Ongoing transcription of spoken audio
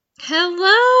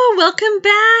Hello, welcome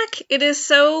back. It is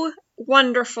so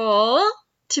wonderful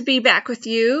to be back with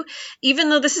you, even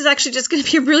though this is actually just going to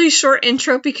be a really short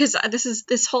intro because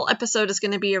this whole episode is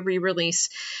going to be a re-release.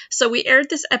 So we aired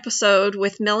this episode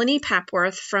with Melanie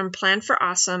Papworth from Plan for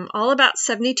Awesome, all about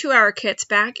 72-hour kits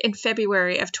back in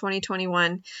February of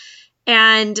 2021.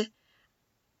 And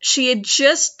she had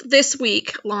just this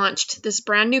week launched this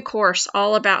brand new course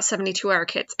all about 72-hour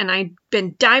kits, and I've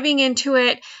been diving into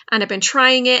it, and I've been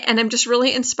trying it, and I'm just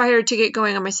really inspired to get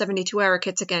going on my 72-hour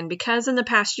kits again, because in the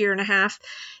past year and a half,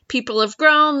 people have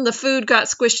grown, the food got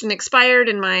squished and expired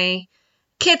in my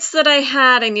kits that I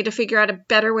had. I need to figure out a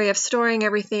better way of storing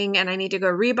everything, and I need to go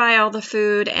rebuy all the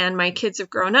food, and my kids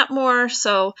have grown up more,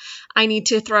 so I need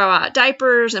to throw out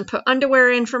diapers and put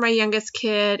underwear in for my youngest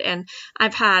kid, and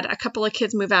I've had a couple of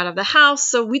kids move out of the house,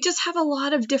 so we just have a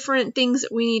lot of different things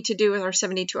that we need to do with our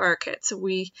 72-hour kits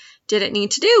we didn't need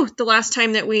to do the last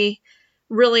time that we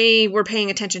really were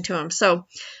paying attention to them. So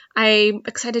I'm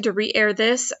excited to re-air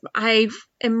this. I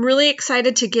am really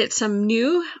excited to get some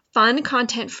new fun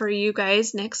content for you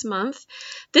guys next month.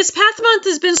 This past month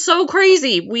has been so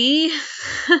crazy.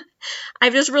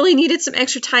 I've just really needed some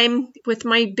extra time with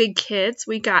my big kids.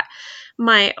 We got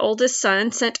my oldest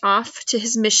son sent off to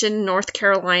his mission in North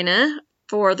Carolina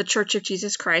for the Church of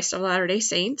Jesus Christ of Latter-day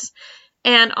Saints.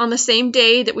 And on the same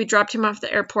day that we dropped him off at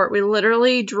the airport, we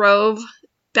literally drove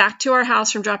back to our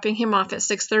house from dropping him off at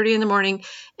 6:30 in the morning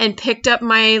and picked up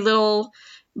my little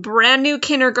brand new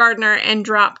kindergartner and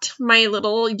dropped my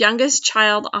little youngest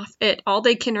child off at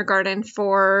all-day kindergarten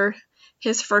for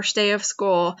his first day of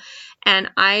school. And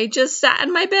I just sat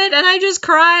in my bed and I just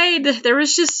cried. There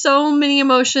was just so many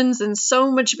emotions and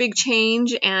so much big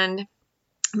change. And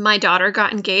my daughter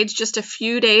got engaged just a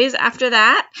few days after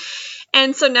that.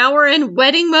 And so now we're in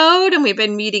wedding mode, and we've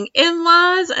been meeting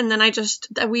in-laws, and then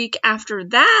a week after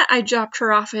that, I dropped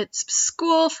her off at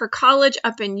school for college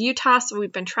up in Utah, so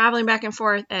we've been traveling back and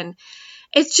forth, and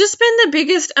it's just been the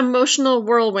biggest emotional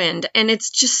whirlwind, and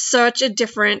it's just such a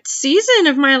different season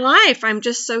of my life. I'm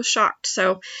just so shocked.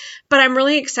 But I'm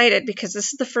really excited because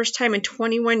this is the first time in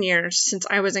 21 years since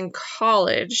I was in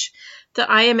college that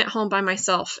I am at home by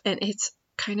myself, and it's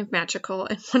kind of magical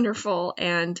and wonderful,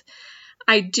 and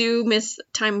I do miss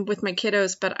time with my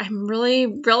kiddos, but I'm really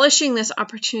relishing this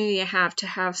opportunity I have to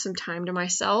have some time to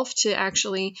myself to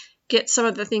actually get some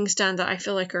of the things done that I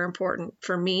feel like are important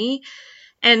for me.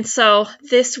 And so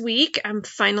this week, I'm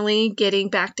finally getting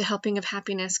back to Helping of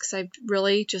Happiness because I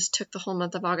really just took the whole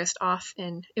month of August off,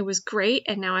 and it was great.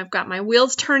 And now I've got my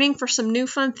wheels turning for some new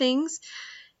fun things.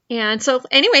 And so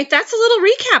anyway, that's a little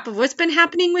recap of what's been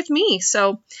happening with me.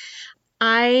 So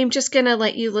I'm just going to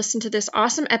let you listen to this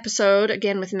awesome episode,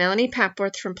 again, with Melanie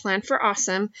Papworth from Plan for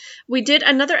Awesome. We did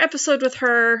another episode with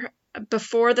her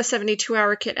before the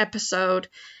 72-hour kit episode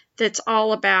that's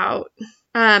all about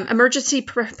emergency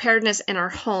preparedness in our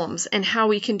homes and how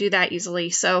we can do that easily.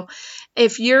 So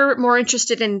if you're more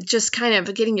interested in just kind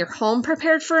of getting your home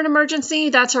prepared for an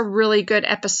emergency, that's a really good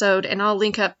episode, and I'll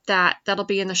link up that. That'll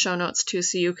be in the show notes too,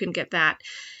 so you can get that.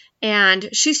 And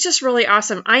she's just really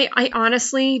awesome. I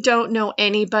honestly don't know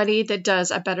anybody that does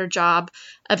a better job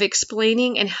of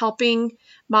explaining and helping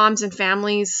moms and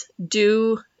families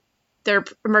do their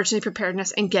emergency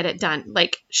preparedness and get it done.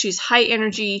 Like, she's high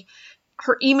energy.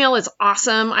 Her email is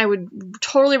awesome. I would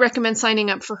totally recommend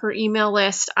signing up for her email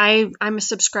list. I'm a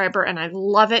subscriber, and I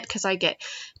love it because I get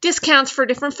discounts for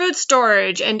different food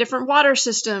storage and different water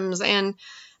systems. And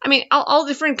I mean, all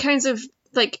different kinds of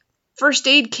first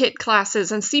aid kit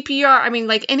classes and CPR.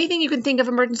 Anything you can think of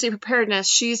emergency preparedness,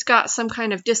 she's got some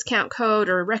kind of discount code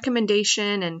or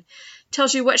recommendation and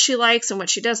tells you what she likes and what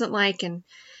she doesn't like. And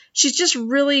she's just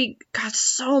really got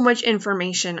so much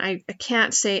information. I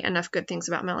can't say enough good things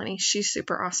about Melanie. She's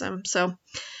super awesome. So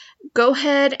go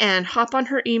ahead and hop on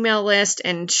her email list,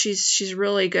 and she's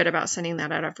really good about sending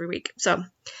that out every week.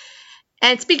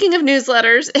 And speaking of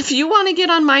newsletters, if you want to get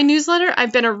on my newsletter,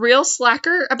 I've been a real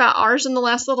slacker about ours in the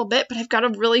last little bit, but I've got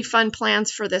a really fun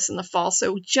plans for this in the fall.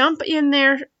 So jump in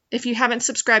there if you haven't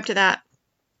subscribed to that.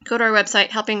 Go to our website,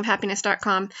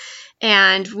 helpingofhappiness.com,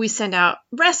 and we send out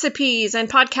recipes and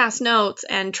podcast notes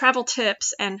and travel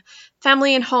tips and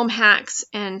family and home hacks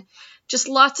and just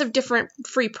lots of different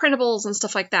free printables and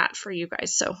stuff like that for you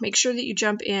guys. So make sure that you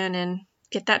jump in and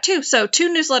get that too. So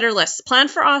 2 newsletter lists, Plan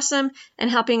for Awesome and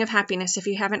Helping of Happiness, if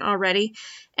you haven't already.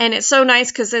 And it's so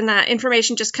nice because then that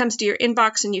information just comes to your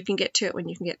inbox and you can get to it when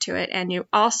you can get to it. And you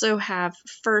also have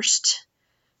first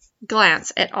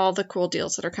glance at all the cool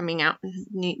deals that are coming out and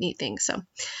neat things. So,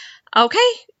 okay,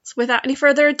 so without any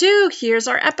further ado, here's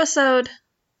our episode.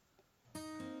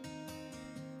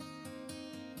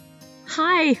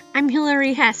 Hi, I'm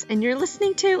Hilary Hess, and you're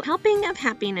listening to Helping of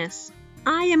Happiness.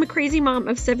 I am a crazy mom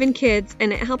of 7 kids,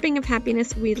 and at Helping of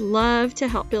Happiness, we love to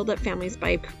help build up families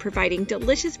by providing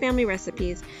delicious family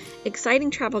recipes, exciting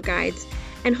travel guides,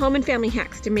 and home and family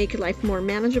hacks to make life more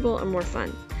manageable and more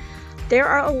fun. There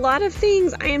are a lot of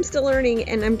things I am still learning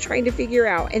and I'm trying to figure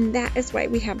out, and that is why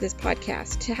we have this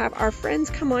podcast, to have our friends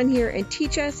come on here and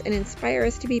teach us and inspire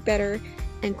us to be better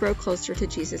and grow closer to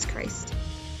Jesus Christ.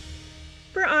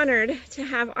 We're honored to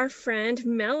have our friend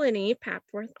Melanie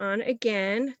Papworth on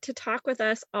again to talk with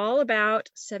us all about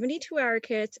 72-hour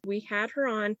kits. We had her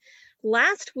on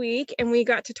last week and we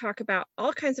got to talk about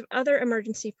all kinds of other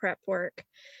emergency prep work.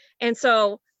 And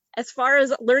so as far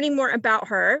as learning more about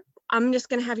her, I'm just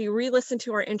going to have you re-listen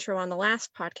to our intro on the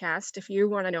last podcast if you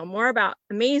want to know more about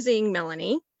amazing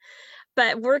Melanie.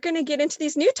 But we're going to get into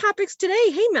these new topics today.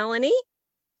 Hey, Melanie.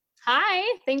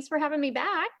 Hi, thanks for having me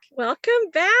back. Welcome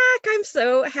back. I'm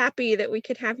so happy that we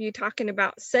could have you talking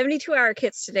about 72-hour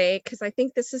kits today, because I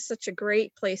think this is such a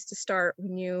great place to start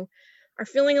when you are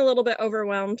feeling a little bit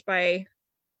overwhelmed by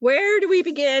where do we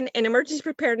begin in emergency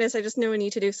preparedness. I just know we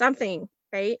need to do something,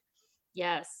 right?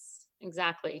 Yes,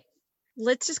 exactly.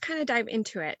 Let's just kind of dive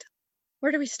into it.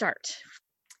 Where do we start?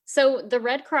 So the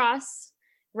Red Cross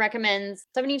recommends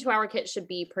 72-hour kit should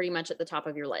be pretty much at the top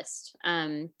of your list.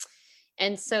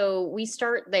 And so we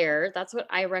start there. That's what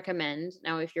I recommend.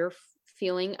 Now, if you're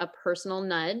feeling a personal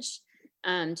nudge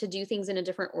to do things in a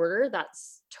different order,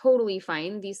 that's totally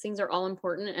fine. These things are all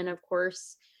important. And of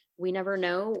course, we never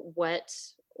know what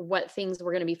things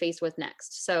we're going to be faced with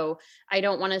next. So I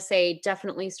don't want to say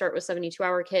definitely start with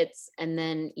 72-hour kits and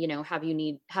then, have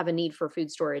a need for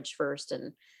food storage first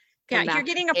and yeah, you're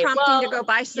getting a prompting to go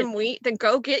buy some wheat, then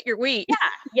go get your wheat.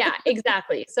 Yeah,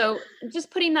 exactly. So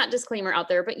just putting that disclaimer out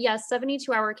there, but yes,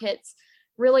 72-hour kits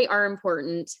really are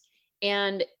important.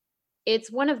 And it's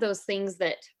one of those things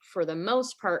that for the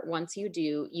most part, once you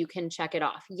do, you can check it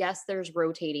off. Yes, there's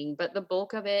rotating, but the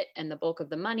bulk of it and the bulk of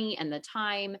the money and the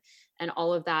time and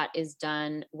all of that is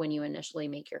done when you initially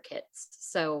make your kits.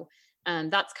 So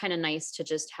that's kind of nice to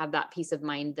just have that peace of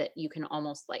mind that you can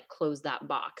almost like close that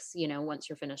box, once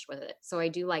you're finished with it. So I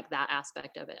do like that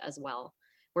aspect of it as well.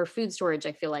 Where food storage,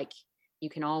 I feel like you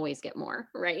can always get more,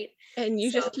 right? And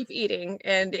you just keep eating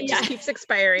and it just keeps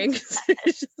expiring.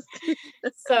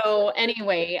 So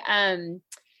anyway, I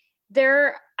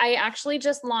actually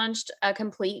just launched a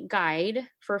complete guide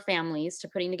for families to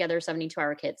putting together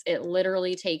 72-hour kits. It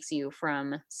literally takes you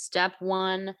from step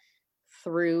 1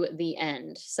 through the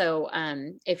end. So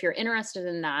if you're interested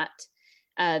in that,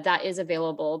 that is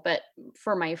available. But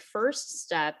for my first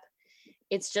step,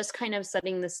 it's just kind of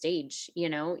setting the stage.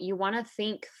 You want to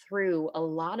think through a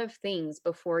lot of things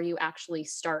before you actually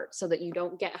start so that you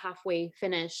don't get halfway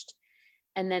finished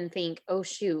and then think, oh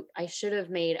shoot, I should have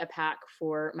made a pack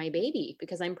for my baby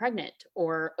because I'm pregnant,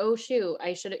 or oh shoot,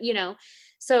 I should,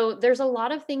 so there's a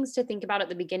lot of things to think about at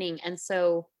the beginning. And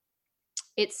so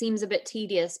it seems a bit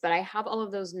tedious, but I have all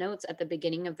of those notes at the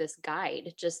beginning of this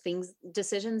guide, just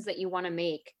decisions that you want to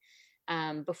make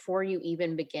before you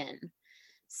even begin.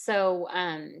 So,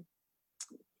 I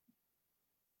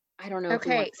don't know.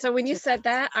 Okay. So when you said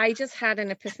that, I just had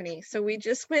an epiphany. So we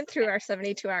just went through our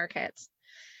 72-hour kits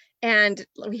and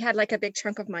we had like a big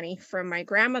chunk of money from my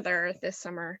grandmother this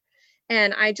summer.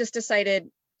 And I just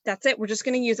decided that's it. We're just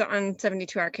going to use it on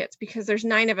 72-hour kits because there's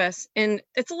 9 of us and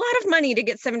it's a lot of money to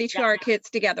get 72-hour kits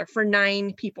together for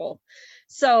 9 people.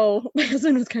 So my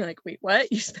husband was kind of like, wait,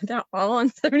 what? You spent that all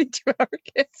on 72-hour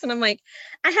kits? And I'm like,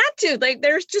 I had to. Like,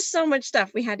 there's just so much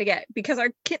stuff we had to get because our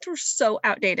kits were so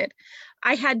outdated.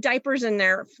 I had diapers in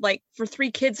there like for 3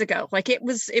 kids ago. Like it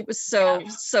was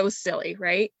so silly,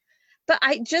 right? But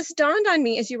I just dawned on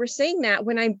me as you were saying that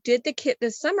when I did the kit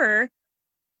this summer,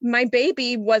 my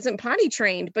baby wasn't potty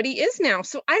trained, but he is now.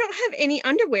 So I don't have any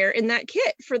underwear in that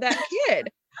kit for that kid.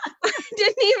 I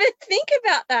didn't even think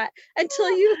about that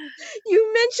until you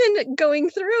mentioned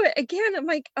going through it again. I'm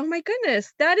like, oh my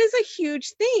goodness, that is a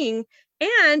huge thing.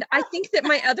 And I think that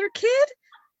my other kid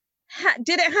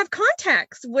didn't have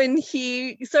contacts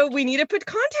so we need to put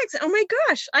contacts. Oh my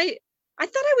gosh, I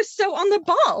thought I was so on the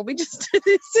ball. We just did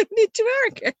this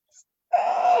 72-hour kits.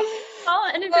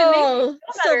 And if it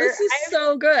so this is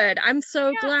so good. I'm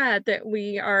so glad that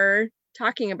we are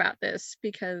talking about this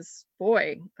because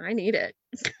boy, I need it.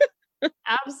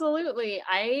 Absolutely.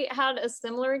 I had a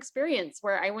similar experience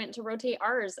where I went to rotate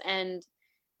ours and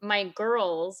my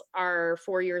girls are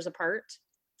 4 years apart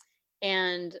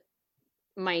and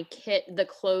my kit, the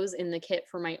clothes in the kit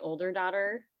for my older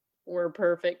daughter were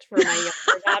perfect for my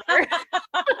younger daughter.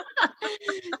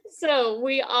 So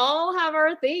we all have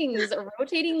our things.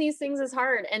 Rotating these things is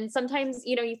hard. And sometimes,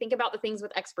 you think about the things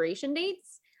with expiration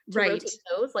dates to Right. rotate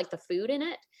those, like the food in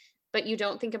it, but you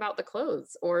don't think about the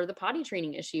clothes or the potty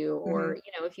training issue, or,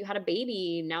 if you had a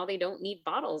baby, now they don't need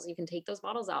bottles, you can take those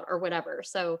bottles out or whatever.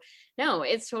 So no,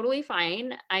 it's totally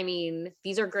fine. I mean,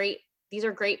 these are great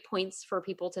points for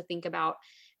people to think about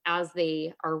as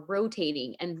they are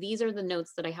rotating. And these are the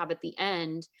notes that I have at the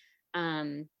end.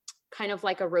 Kind of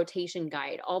like a rotation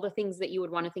guide, all the things that you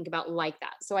would want to think about like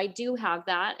that. So I do have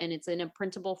that, and it's in a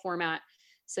printable format.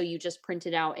 So you just print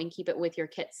it out and keep it with your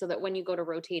kit so that when you go to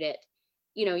rotate it,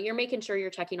 you're making sure you're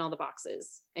checking all the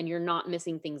boxes and you're not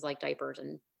missing things like diapers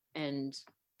and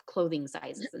clothing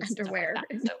sizes and Underwear. stuff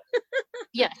like that. So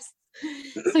yes.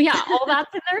 So yeah, all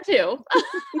that's in there too.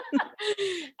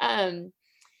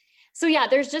 So yeah,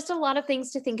 there's just a lot of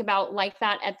things to think about like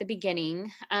that at the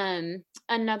beginning.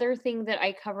 Another thing that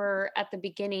I cover at the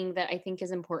beginning that I think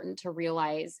is important to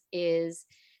realize is,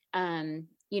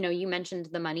 you mentioned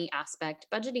the money aspect.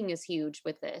 Budgeting is huge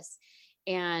with this,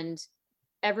 and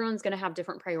everyone's going to have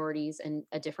different priorities and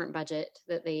a different budget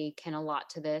that they can allot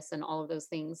to this and all of those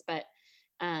things. But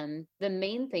the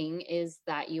main thing is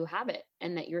that you have it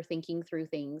and that you're thinking through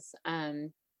things.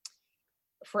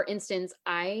 For instance,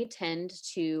 I tend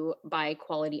to buy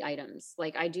quality items.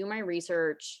 Like, I do my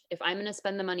research. If I'm going to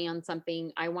spend the money on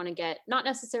something, I want to get not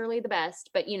necessarily the best,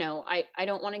 but I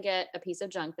don't want to get a piece of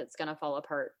junk that's going to fall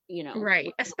apart,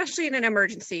 Right. Especially in an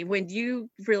emergency when you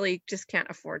really just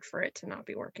can't afford for it to not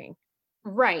be working.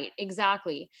 Right,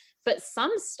 exactly. But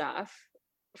some stuff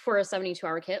for a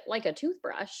 72-hour kit, like a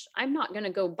toothbrush, I'm not going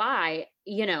to go buy,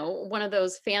 one of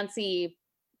those fancy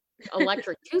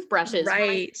electric toothbrushes.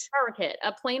 Right. Power kit.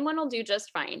 A plain one will do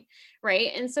just fine. Right.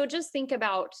 And so just think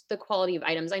about the quality of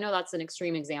items. I know that's an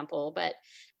extreme example, but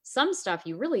some stuff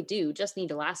you really do just need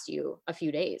to last you a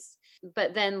few days.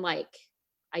 But then, like,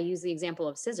 I use the example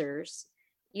of scissors.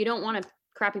 You don't want a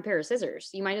crappy pair of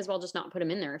scissors. You might as well just not put them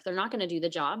in there. If they're not going to do the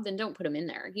job, then don't put them in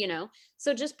there,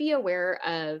 So just be aware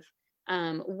of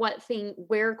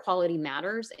where quality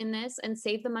matters in this, and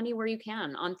save the money where you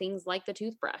can on things like the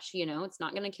toothbrush. It's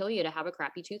not going to kill you to have a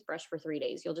crappy toothbrush for 3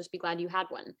 days. You'll just be glad you had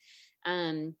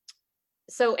one.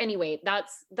 So anyway,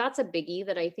 that's a biggie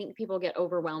that I think people get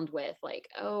overwhelmed with, like,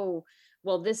 oh,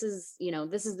 well, this is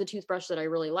the toothbrush that I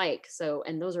really like. So,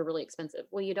 and those are really expensive.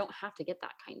 Well, you don't have to get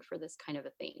that kind for this kind of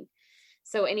a thing.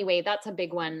 So anyway, that's a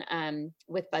big one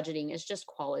with budgeting, is just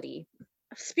quality.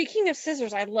 Speaking of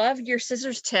scissors, I love your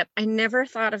scissors tip. I never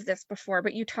thought of this before,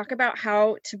 but you talk about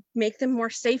how to make them more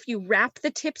safe. You wrap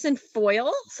the tips in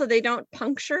foil so they don't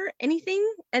puncture anything,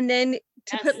 and then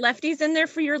to put lefties in there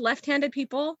for your left-handed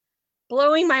people.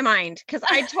 Blowing my mind, because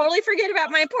I totally forget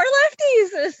about my poor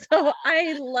lefties. So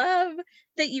I love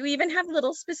that you even have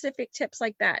little specific tips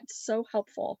like that. It's so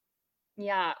helpful.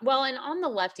 Yeah. Well, and on the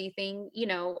lefty thing,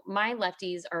 my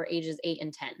lefties are ages 8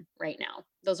 and 10 right now.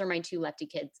 Those are my 2 lefty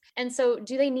kids. And so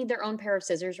do they need their own pair of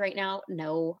scissors right now?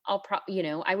 No,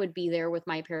 I would be there with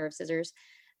my pair of scissors.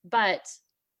 But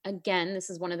again, this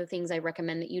is one of the things I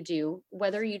recommend that you do,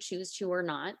 whether you choose to or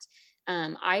not.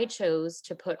 I chose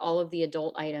to put all of the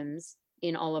adult items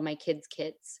in all of my kids'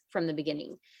 kits from the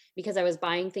beginning because I was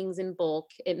buying things in bulk.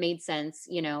 It made sense,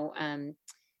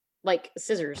 like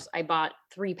scissors, I bought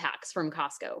 3 packs from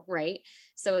Costco, right?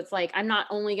 So it's like, I'm not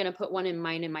only going to put one in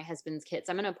mine and my husband's kits,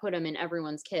 I'm going to put them in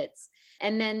everyone's kits.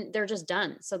 And then they're just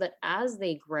done, so that as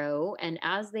they grow and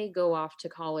as they go off to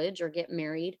college or get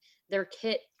married, their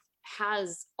kit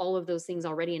has all of those things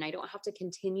already. And I don't have to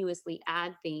continuously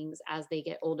add things as they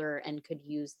get older and could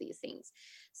use these things.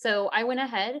 So I went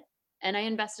ahead and I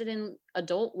invested in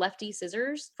adult lefty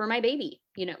scissors for my baby,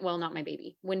 well, not my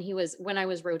baby, when I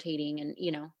was rotating and,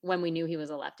 when we knew he was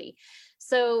a lefty.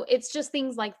 So it's just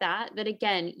things like that,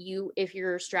 again, if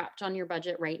you're strapped on your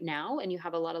budget right now and you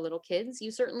have a lot of little kids,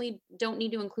 you certainly don't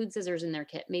need to include scissors in their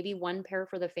kit. Maybe 1 pair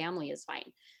for the family is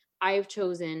fine. I've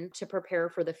chosen to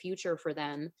prepare for the future for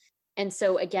them. And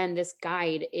so again, this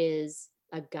guide is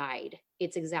a guide.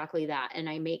 It's exactly that. And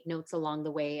I make notes along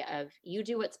the way of, you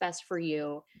do what's best for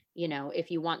you.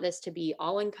 If you want this to be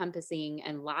all encompassing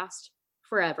and last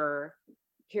forever,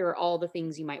 here are all the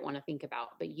things you might want to think about,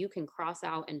 but you can cross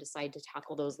out and decide to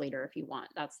tackle those later if you want.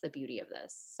 That's the beauty of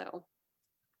this. So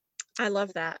I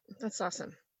love that. That's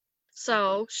awesome.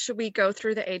 So should we go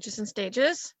through the ages and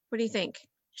stages? What do you think?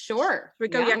 Sure. We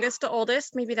go youngest to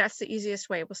oldest. Maybe that's the easiest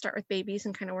way. We'll start with babies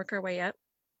and kind of work our way up.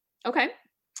 Okay.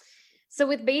 So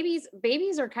with babies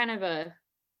are kind of a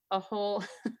whole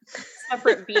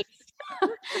separate beast.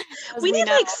 We need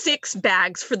like 6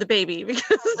 bags for the baby because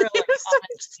really, there's so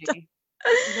much stuff.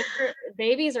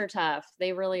 Babies are tough.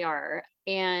 They really are.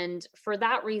 And for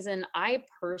that reason, I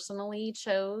personally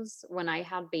chose when I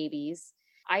had babies,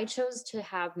 I chose to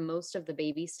have most of the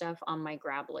baby stuff on my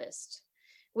grab list,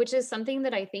 which is something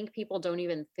that I think people don't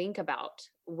even think about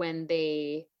when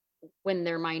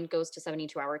their mind goes to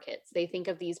 72-hour kits. They think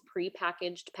of these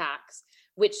pre-packaged packs,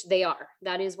 which they are.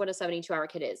 That is what a 72-hour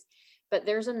kit is. But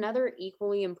there's another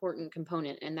equally important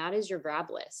component, and that is your grab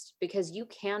list, because you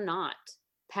cannot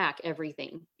pack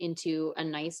everything into a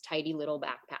nice, tidy little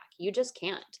backpack. You just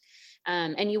can't.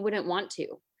 And you wouldn't want to.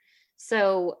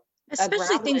 So a Especially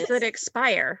grab things that list,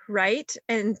 expire, right?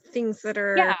 And things that yeah.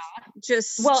 are Well,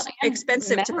 just and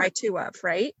expensive to buy two of,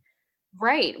 right?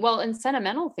 right. Well, and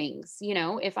sentimental things,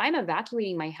 if I'm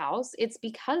evacuating my house, it's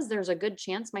because there's a good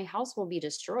chance my house will be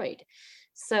destroyed.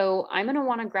 So I'm going to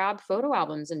want to grab photo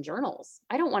albums and journals.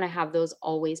 I don't want to have those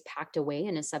always packed away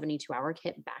in a 72-hour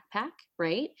kit backpack,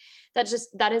 right?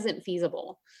 That isn't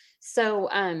feasible. So,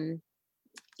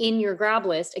 in your grab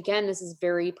list, again, this is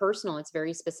very personal. It's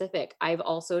very specific. I've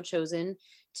also chosen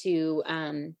to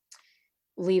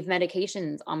leave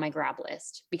medications on my grab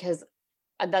list because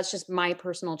that's just my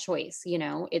personal choice.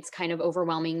 It's kind of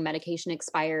overwhelming. Medication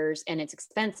expires and it's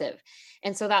expensive.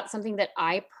 And so that's something that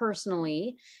I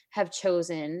personally have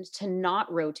chosen to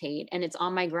not rotate, and it's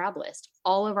on my grab list.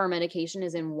 All of our medication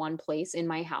is in one place in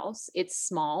my house. It's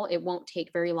small. It won't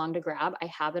take very long to grab. I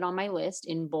have it on my list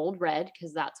in bold red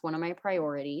because that's one of my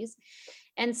priorities.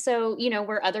 And so,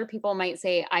 where other people might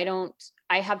say,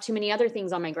 I have too many other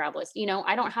things on my grab list.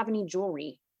 I don't have any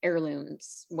jewelry,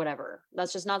 heirlooms, whatever.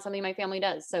 That's just not something my family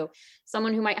does. So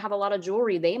someone who might have a lot of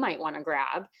jewelry they might want to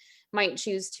grab might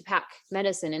choose to pack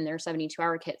medicine in their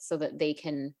 72-hour kits so that they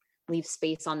can leave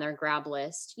space on their grab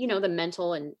list, the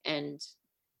mental and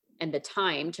the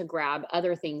time to grab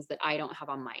other things that I don't have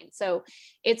on mine. So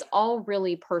it's all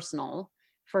really personal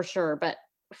for sure. But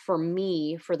for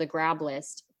me, for the grab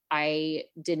list, I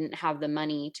didn't have the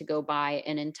money to go buy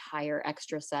an entire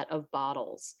extra set of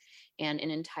bottles and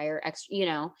an entire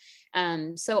extra,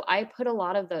 so I put a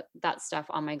lot of that stuff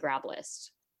on my grab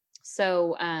list.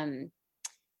 So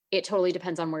it totally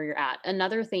depends on where you're at.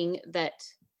 Another thing that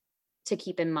to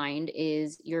keep in mind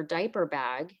is your diaper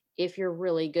bag. If you're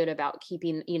really good about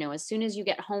keeping, as soon as you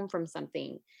get home from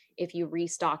something, if you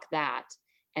restock that,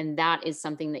 and that is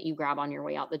something that you grab on your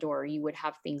way out the door, you would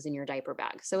have things in your diaper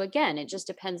bag. So again, it just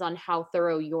depends on how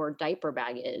thorough your diaper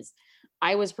bag is.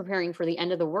 I was preparing for the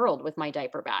end of the world with my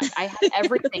diaper bag. I had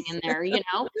everything in there,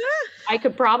 I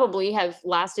could probably have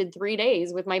lasted 3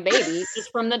 days with my baby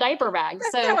just from the diaper bag.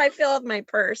 That's So how I feel with my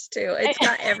purse too. It's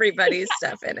got everybody's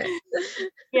stuff in it.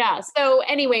 yeah. So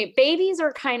anyway, babies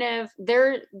are kind of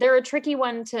they're a tricky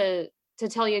one to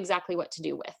tell you exactly what to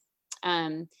do with.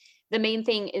 The main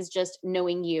thing is just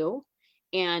knowing you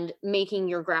and making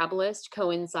your grab list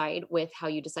coincide with how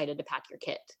you decided to pack your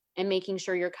kit, and making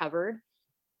sure you're covered.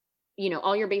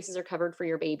 All your bases are covered for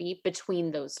your baby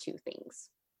between those two things.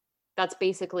 That's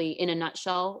basically in a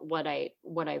nutshell what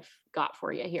I've got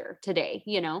for you here today.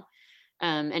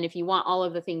 And if you want all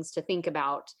of the things to think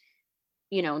about,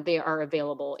 they are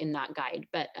available in that guide.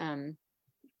 But and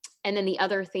then the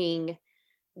other thing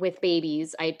with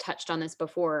babies, I touched on this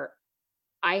before,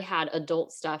 I had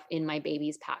adult stuff in my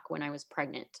baby's pack when I was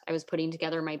pregnant. I was putting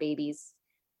together my baby's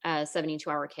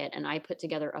 72-hour kit, and I put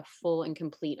together a full and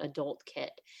complete adult kit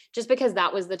just because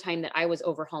that was the time that I was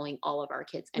overhauling all of our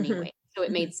kits anyway. So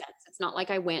it made sense. It's not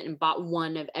like I went and bought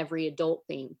one of every adult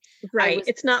thing. Right.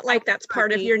 It's not like that's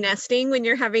part of your nesting when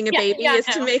you're having a baby is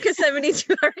to make a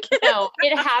 72-hour kit. No,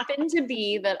 it happened to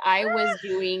be that I was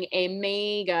doing a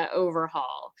mega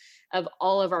overhaul of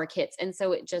all of our kits. And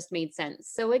so it just made sense.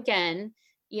 So again,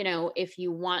 if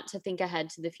you want to think ahead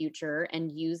to the future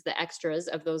and use the extras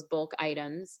of those bulk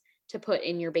items to put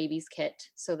in your baby's kit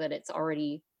so that it's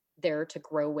already there to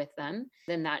grow with them,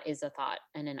 then that is a thought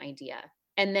and an idea.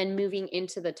 And then moving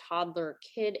into the toddler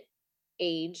kid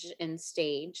age and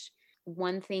stage,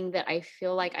 one thing that I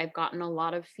feel like I've gotten a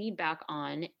lot of feedback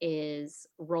on is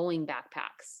rolling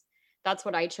backpacks. That's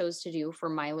what I chose to do for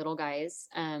my little guys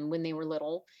when they were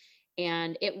little.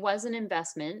 And it was an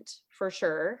investment for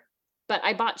sure, but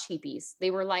I bought cheapies.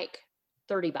 They were like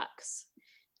 $30.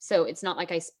 So it's not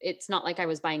like I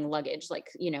was buying luggage, like,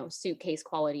 suitcase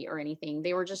quality or anything.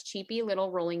 They were just cheapy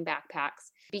little rolling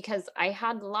backpacks because I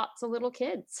had lots of little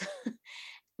kids.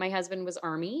 My husband was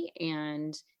Army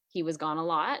and he was gone a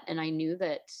lot. And I knew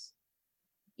that,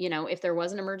 if there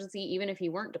was an emergency, even if he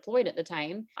weren't deployed at the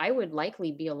time, I would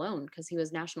likely be alone because he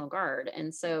was National Guard.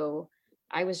 And so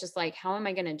I was just like, how am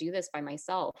I going to do this by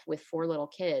myself with 4 little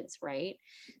kids? Right.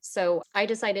 So I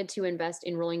decided to invest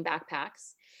in rolling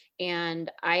backpacks.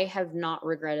 And I have not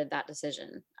regretted that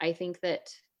decision. I think that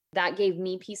that gave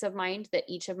me peace of mind that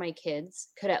each of my kids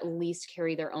could at least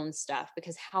carry their own stuff,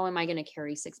 because how am I going to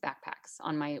carry 6 backpacks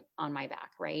on my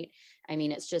back, right? I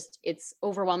mean, it's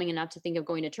overwhelming enough to think of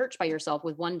going to church by yourself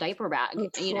with one diaper bag. Oh,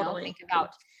 You know, totally.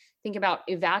 think about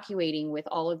evacuating with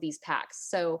all of these packs.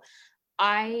 So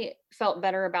I felt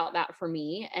better about that for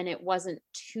me, and it wasn't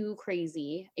too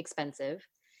crazy expensive.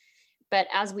 But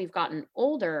as we've gotten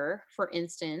older, for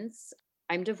instance,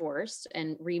 I'm divorced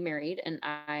and remarried, and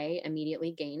I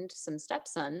immediately gained some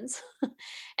stepsons.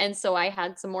 And so I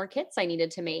had some more kits I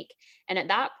needed to make. And at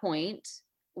that point,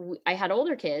 I had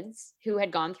older kids who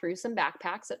had gone through some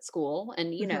backpacks at school.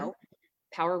 And, Hmm.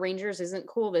 Power Rangers isn't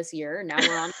cool this year. Now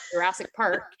we're on Jurassic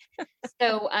Park.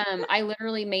 So I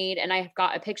literally made, and I've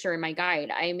got a picture in my guide,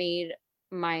 I made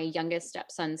my youngest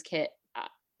stepson's kit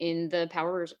in the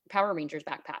Power Rangers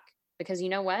backpack, because you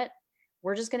know what?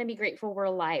 We're just going to be grateful we're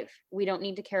alive. We don't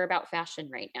need to care about fashion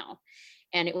right now.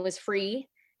 And it was free.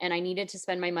 And I needed to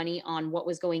spend my money on what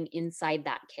was going inside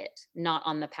that kit, not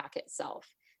on the pack itself.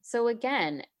 So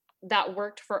again, that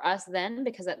worked for us then,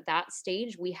 because at that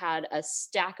stage we had a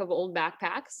stack of old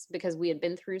backpacks because we had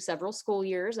been through several school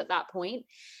years at that point,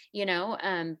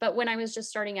 but when I was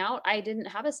just starting out, I didn't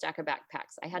have a stack of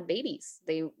backpacks. I had babies.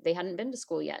 They hadn't been to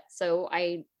school yet. So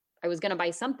I was going to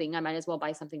buy something, I might as well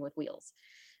buy something with wheels.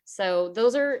 So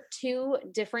those are two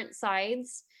different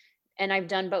sides, and I've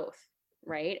done both,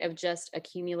 right? Of just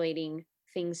accumulating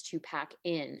things to pack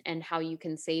in and how you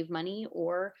can save money,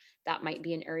 or that might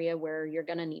be an area where you're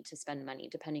going to need to spend money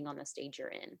depending on the stage you're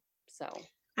in. So,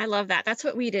 I love that. That's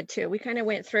what we did too. We kind of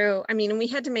went through, I mean, and we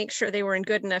had to make sure they were in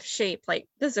good enough shape, like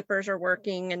the zippers are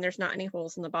working and there's not any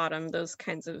holes in the bottom, those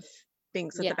kinds of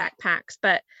things with yeah. the backpacks.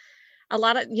 But a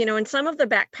lot of, in some of the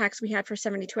backpacks we had for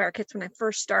 72-hour kits when I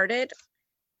first started,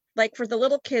 like for the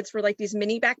little kids were like these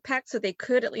mini backpacks, so they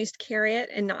could at least carry it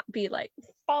and not be like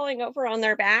falling over on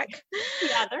their back.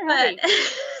 Yeah, they're But heavy.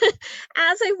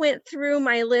 as I went through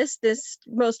my list this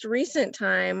most recent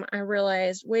time, I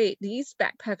realized, wait, these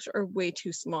backpacks are way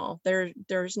too small.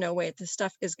 There's no way the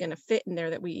stuff is going to fit in there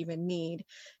that we even need.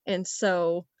 And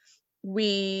so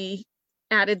we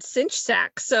added cinch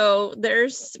sacks. So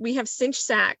we have cinch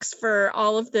sacks for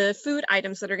all of the food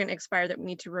items that are going to expire that we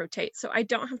need to rotate. So I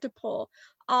don't have to pull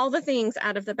all the things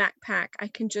out of the backpack. I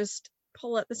can just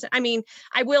pull it I mean,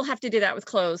 I will have to do that with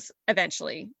clothes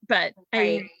eventually, but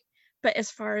Right. but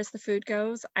as far as the food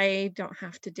goes, I don't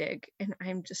have to dig, and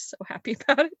I'm just so happy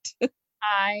about it.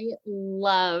 I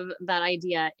love that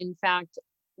idea. In fact,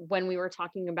 when we were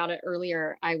talking about it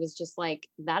earlier, I was just like,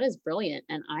 that is brilliant.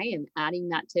 And I am adding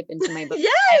that tip into my book.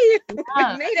 I Yay! We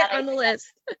love made that it on the idea.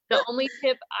 list. The only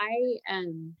tip I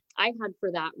had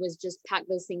for that was just pack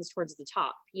those things towards the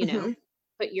top, Mhm.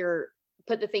 put your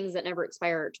put the things that never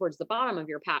expire towards the bottom of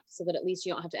your pack, so that at least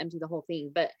you don't have to empty the whole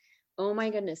thing. But oh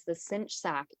my goodness, the cinch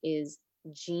sack is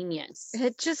genius.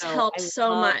 It just So helps I so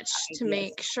love much that to idea.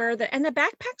 make sure that, and the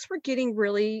backpacks were getting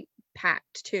really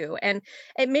packed too. And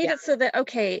it made Yeah. it so that,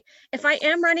 okay, if I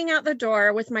am running out the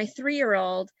door with my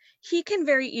 3-year-old, he can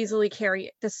very easily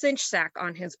carry the cinch sack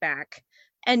on his back.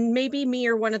 And maybe me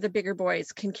or one of the bigger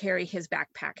boys can carry his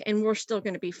backpack, and we're still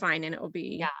going to be fine, and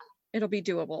Yeah. it'll be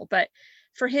doable. But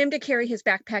for him to carry his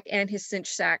backpack and his cinch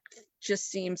sack just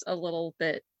seems a little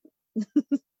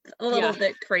Yeah.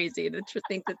 bit crazy to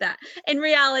think that in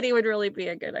reality would really be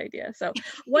a good idea. So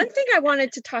one thing I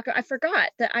wanted to I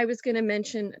forgot that I was going to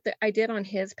mention that I did on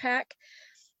his pack.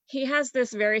 He has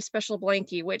this very special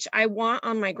blankie, which I want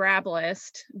on my grab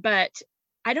list, but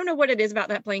I don't know what it is about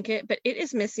that blanket, but it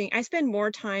is missing. I spend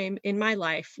more time in my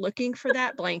life looking for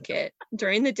that blanket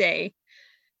during the day.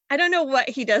 I don't know what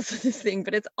he does with this thing,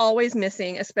 but it's always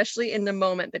missing, especially in the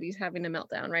moment that he's having a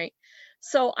meltdown, right?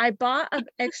 So I bought an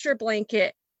extra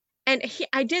blanket, and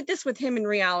I did this with him in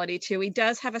reality too. He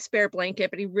does have a spare blanket,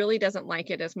 but he really doesn't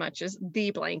like it as much as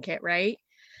the blanket, right?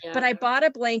 But Yeah. I bought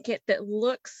a blanket that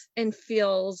looks and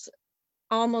feels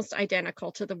almost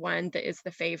identical to the one that is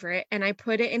the favorite, and I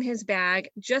put it in his bag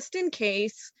just in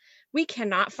case we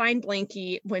cannot find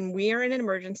Blanky when we are in an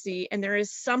emergency and there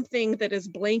is something that is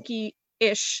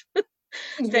Blanky-ish that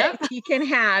Yep. he can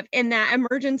have in that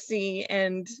emergency.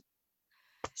 And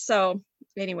so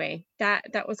anyway,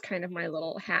 that was kind of my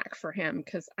little hack for him,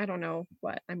 because I don't know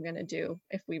what I'm gonna do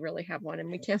if we really have one and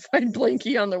we can't find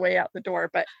Blanky on the way out the door.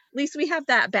 But at least we have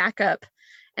that backup,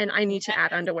 and I need to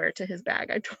add underwear to his bag.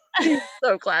 I'm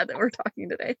so glad that we're talking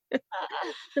today.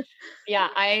 Yeah,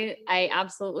 I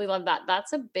absolutely love that.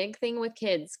 That's a big thing with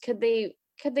kids. Could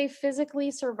they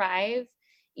physically survive?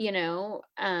 You know,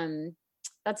 um,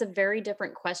 that's a very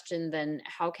different question than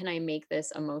how can I make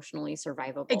this emotionally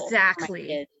survivable for my Exactly.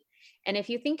 kid? And if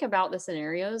you think about the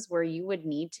scenarios where you would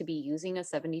need to be using a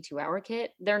 72-hour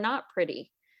kit, they're not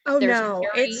pretty. Oh, They're no,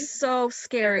 it's scary. so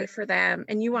scary They're for them,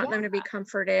 and you want Yeah, them to be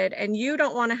comforted, and you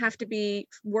don't wanna have to be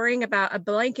worrying about a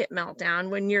blanket meltdown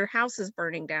when your house is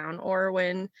burning down or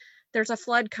when there's a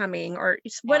flood coming or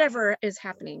yeah, whatever is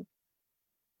happening.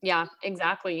 yeah,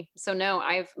 exactly. So no,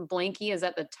 I've Blanky is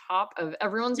at the top of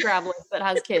everyone's grab list that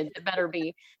has kids. It better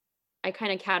be. I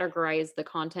kind of categorize the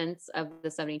contents of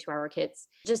the 72-hour kits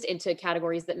just into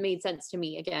categories that made sense to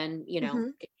me. Again,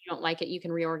 Mhm. if you don't like it, you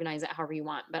can reorganize it however you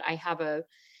want. But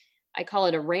I call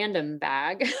it a random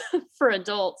bag for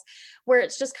adults where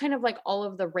it's just kind of like all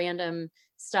of the random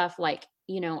stuff. Like,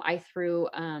 I threw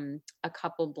a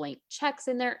couple blank checks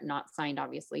in there, not signed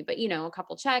obviously, but a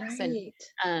couple checks and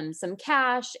Right. some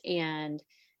cash and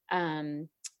um,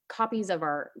 copies of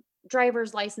our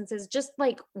driver's licenses, just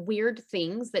like weird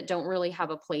things that don't really have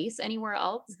a place anywhere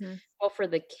else. Mhm. Well, for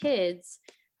the kids,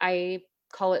 I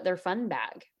call it their fun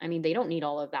bag. I mean, they don't need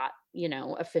all of that,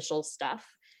 official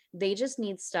stuff. They just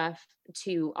need stuff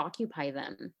to occupy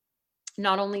them,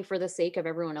 not only for the sake of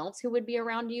everyone else who would be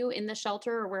around you in the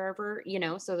shelter or wherever,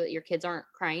 so that your kids aren't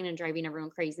crying and driving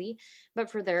everyone crazy,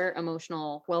 but for their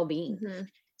emotional well-being.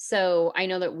 Mhm. So I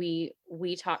know that we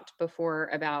talked before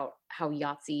about how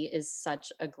Yahtzee is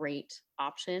such a great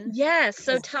option Yes,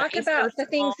 so because talk dice are about the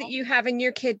things that small. you have in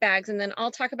your kid bags, and then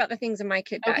I'll talk about the things in my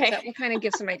kid bags. Okay. That will kinda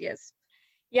give some ideas.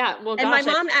 Yeah, well, And my gosh,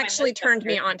 I mom put my actually list up turned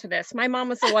me here. on to this. My mom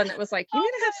was the one that was like, "You Oh,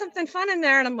 need to have something fun in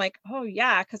there," and I'm like, "Oh,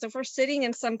 yeah, because if we're sitting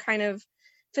in some kind of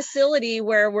facility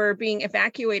where we're being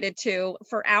evacuated to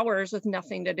for hours with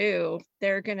nothing to do,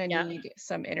 they're gonna yeah, need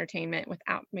some entertainment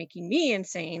without making me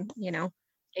insane, you know?"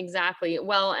 exactly.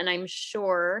 Well, and I'm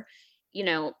sure,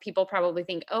 people probably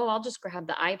think, "Oh, I'll just grab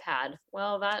the iPad."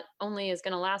 Well, that only is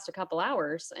going to last a couple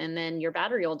hours and then your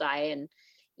battery will die. And,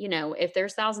 if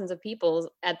there's thousands of people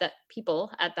at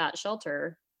that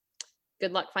shelter,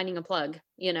 good luck finding a plug,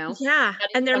 Yeah, That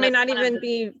is and there may not one of even the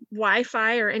be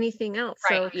Wi-Fi or anything else,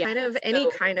 right, so yeah. kind of any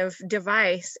So, kind of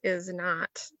device is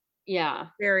not yeah,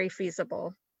 very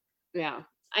feasible. yeah.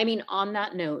 I mean, on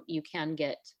that note, you can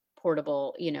get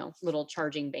portable, little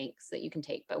charging banks that you can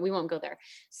take, but we won't go there.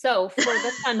 So, for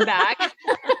the fun bag,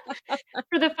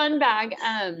 for the fun bag,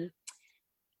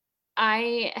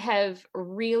 I have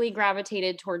really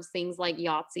gravitated towards things like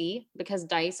Yahtzee because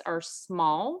dice are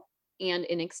small and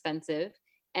inexpensive,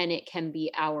 and it can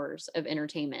be hours of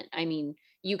entertainment. I mean,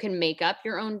 you can make up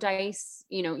your own dice,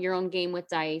 your own game with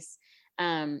dice.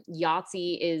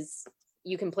 Yahtzee is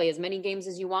you can play as many games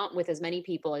as you want with as many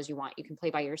people as you want. You can play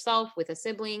by yourself, with a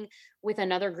sibling, with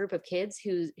another group of kids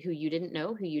who you didn't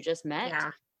know, who you just met.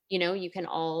 Yeah. You can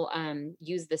all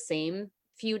use the same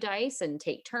few dice and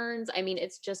take turns. I mean,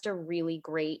 it's just a really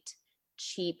great,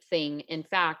 cheap thing. In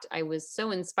fact, I was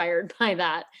so inspired by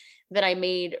that I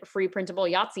made free printable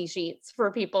Yahtzee sheets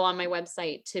for people on my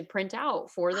website to print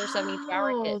out for their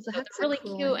 72-hour Oh, kits. So that's they're a really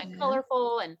cool cute and idea.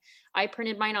 colorful. And I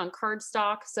printed mine on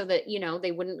cardstock so that,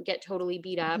 they wouldn't get totally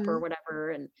beat up or Mhm.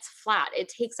 whatever. And it's flat. It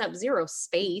takes up zero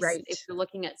space Right. if you're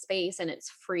looking at space, and it's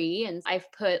free. And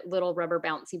I've put little rubber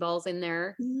bouncy balls in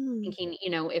there Mm. thinking,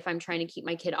 if I'm trying to keep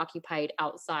my kid occupied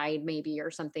outside maybe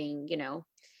or something,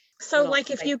 So, little like,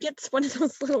 if you get one of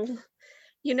those little,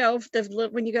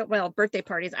 when you go, well, birthday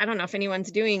parties, I don't know if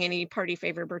anyone's doing any party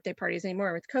favor birthday parties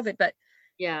anymore with COVID, but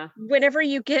yeah, whenever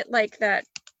you get like that,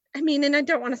 I mean, and I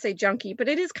don't want to say junky, but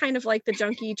it is kind of like the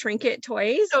junky trinket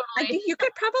toys. I totally. think you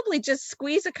could probably just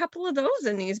squeeze a couple of those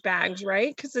in these bags,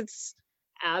 right? Because it's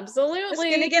just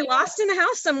going to Absolutely. get lost in the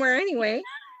house somewhere anyway.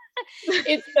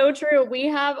 It's so true. We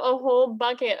have a whole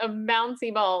bucket of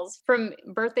bouncy balls from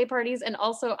birthday parties. And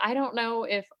also, I don't know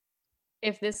if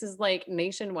this is like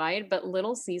nationwide, but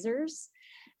Little Caesars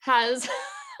has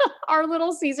our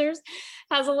Little Caesars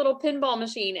has a little pinball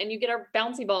machine and you get our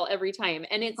bouncy ball every time.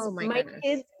 And it's Oh my my goodness.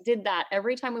 kids did that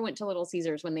every time we went to Little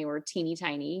Caesars when they were teeny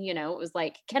tiny, it was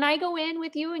like, "Can I go in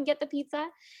with you and get the pizza?"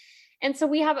 And so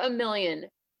we have a million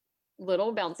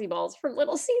little bouncy balls from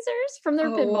Little Caesars from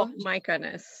their pinball Oh my machine.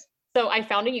 goodness. So I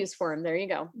found a use for them. There you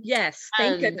go. Yes,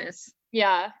 thank Um, goodness.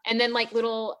 yeah, and then, like,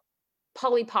 little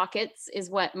Polly Pockets is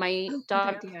what my Oh, good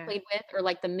daughter idea. played with, or,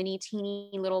 like, the mini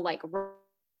teeny little, like,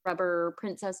 rubber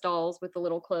princess dolls with the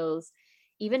little clothes.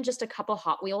 Even just a couple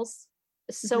Hot Wheels.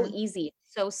 So Mhm. easy,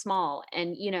 so small,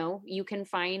 and, you can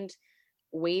find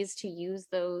ways to use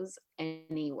those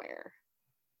anywhere.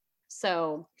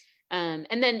 So, and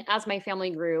then as my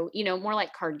family grew, more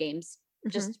like card games,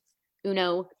 Mhm. just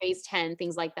Uno, Base 10,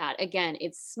 things like that. Again,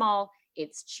 it's small,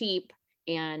 it's cheap,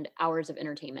 and hours of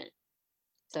entertainment.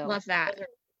 So Love that.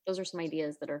 those are some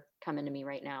ideas that are coming to me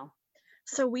right now.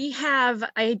 So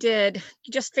I did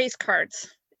just face cards.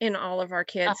 in all of our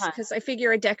kids, Uh-huh. because I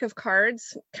figure a deck of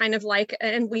cards, kind of like,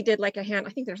 and we did like a hand,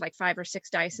 I think there's like 5 or 6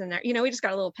 dice in there. We just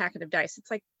got a little packet of dice.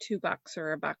 It's like $2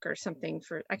 or $1 or something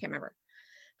for, I can't remember.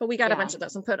 But we got a Yeah, bunch of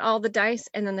those and put all the dice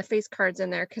and then the face cards in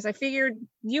there, because I figured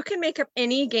you can make up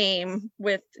any game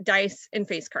with dice and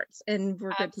face cards and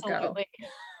we're good to go. absolutely.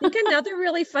 I think another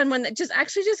really fun one that just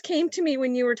came to me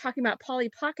when you were talking about Polly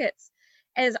Pockets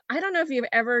is, I don't know if you've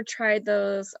ever tried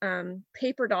those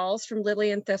paper dolls from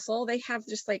Lily and Thistle. They have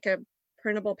just like a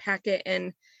printable packet,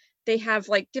 and they have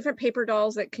like different paper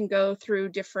dolls that can go through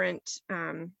different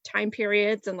time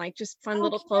periods, and like just fun Oh,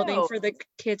 little clothing cute. for the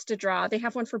kids to draw. They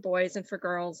have one for boys and for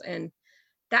girls, and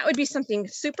that would be something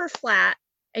super flat,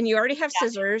 and you already have Yeah,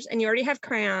 scissors and you already have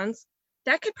crayons.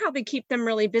 That could probably keep them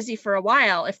really busy for a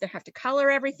while if they have to color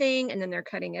everything and then they're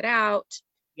cutting it out.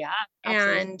 yeah,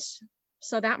 absolutely. And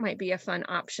so that might be a fun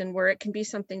option where it can be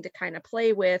something to kind of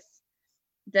play with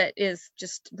that is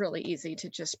just really easy to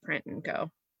just print and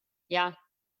go. Yeah,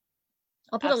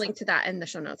 I'll put a link absolutely. to that in the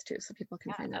show notes too, so people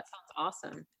can Yeah, find it. that sounds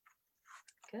awesome.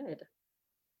 Good.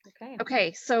 Okay.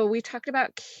 Okay, so we talked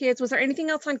about kids. Was there anything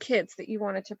else on kids that you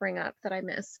wanted to bring up that I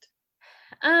missed?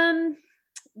 Um,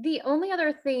 the only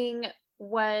other thing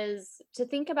was to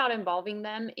think about involving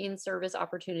them in service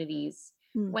opportunities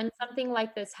Hmm. when something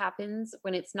like this happens,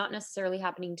 when it's not necessarily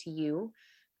happening to you.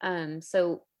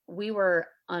 So we were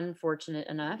unfortunate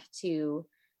enough to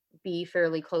be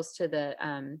fairly close to the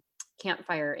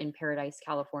campfire in Paradise,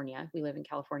 California. We live in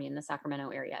California in the Sacramento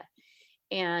area,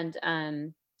 and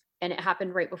it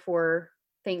happened right before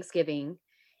Thanksgiving.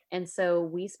 And so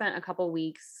we spent a couple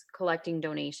weeks collecting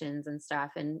donations and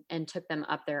stuff, and took them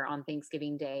up there on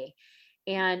Thanksgiving Day.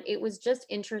 And it was just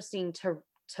interesting to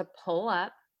pull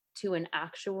up to an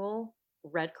actual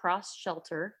Red Cross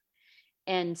shelter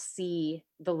and see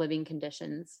the living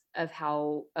conditions of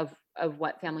how of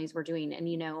what families were doing.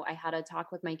 And I had a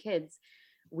talk with my kids.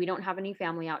 We don't have any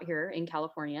family out here in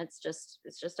California. It's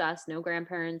just us, no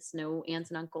grandparents, no aunts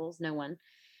and uncles, no one.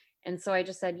 And so I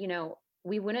just said,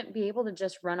 we wouldn't be able to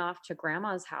just run off to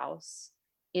grandma's house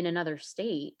in another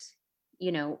state.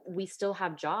 We still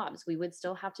have jobs. We would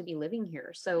still have to be living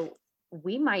here. So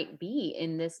we might be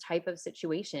in this type of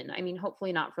situation. I mean,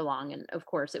 hopefully not for long. And of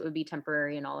course, it would be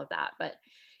temporary and all of that. But,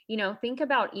 think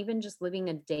about even just living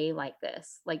a day like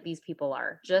this, like these people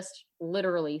are, just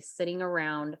literally sitting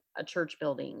around a church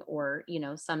building or,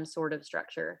 some sort of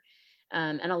structure.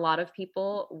 And a lot of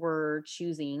people were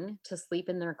choosing to sleep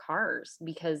in their cars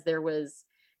because there was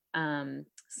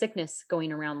sickness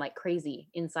going around like crazy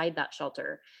inside that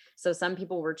shelter. So some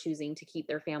people were choosing to keep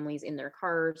their families in their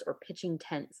cars or pitching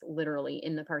tents literally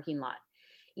in the parking lot,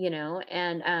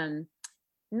 and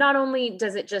not only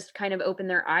does it just kind of open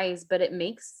their eyes, but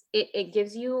it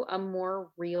gives you a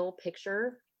more real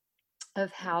picture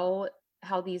of how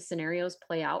these scenarios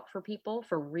play out for people,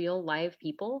 for real live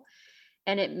people.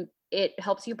 And it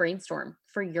helps you brainstorm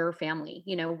for your family.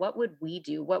 What would we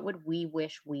do? What would we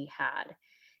wish we had?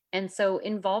 And so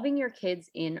involving your kids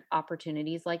in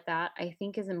opportunities like that, I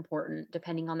think is important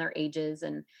depending on their ages.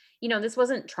 And, this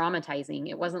wasn't traumatizing.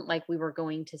 It wasn't like we were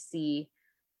going to see,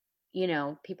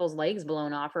 people's legs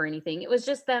blown off or anything. It was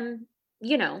just them,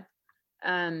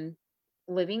 um,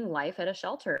 living life at a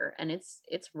shelter, and it's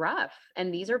rough.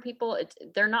 And these are people,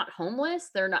 they're not homeless.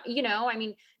 They're not, I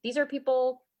mean, these are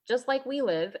people just like we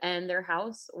live, and their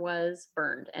house was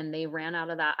burned and they ran out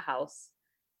of that house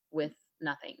with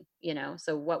nothing,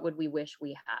 so what would we wish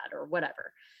we had or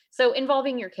whatever. So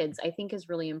involving your kids, I think, is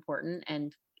really important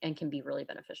and can be really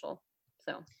beneficial.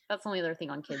 So that's the only other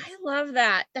thing on kids. I love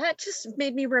that. That just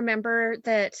made me remember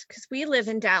that, because we live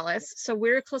in Dallas, so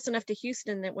we're close enough to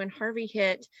Houston that when Harvey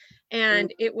hit, Ooh,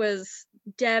 and it was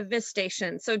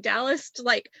devastation. So Dallas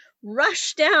like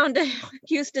rushed down to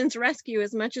Houston's rescue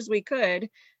as much as we could,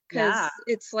 yeah. because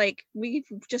it's like we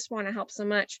just want to help so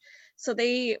much. So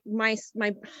my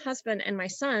husband and my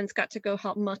sons got to go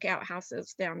help muck out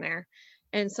houses down there,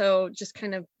 and so just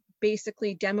kind of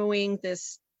basically demoing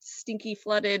this stinky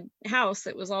flooded house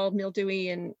that was all mildewy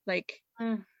and like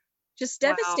Mm, just wow.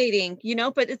 devastating,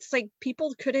 but it's like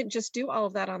people couldn't just do all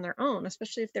of that on their own,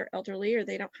 especially if they're elderly or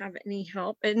they don't have any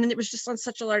help. And then it was just on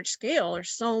such a large scale.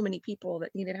 There's so many people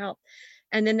that needed help.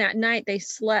 And then that night they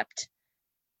slept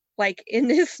like in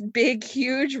this big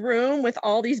huge room with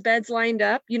all these beds lined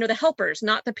up, the helpers,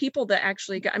 not the people that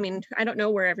actually got, I mean, I don't know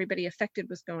where everybody affected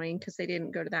was going because they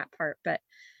didn't go to that part, but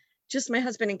just my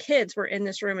husband and kids were in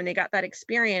this room, and they got that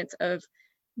experience of,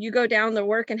 you go down to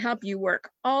work and help, you work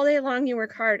all day long, you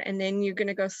work hard, and then you're going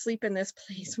to go sleep in this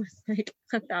place with like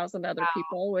 1,000 other Wow.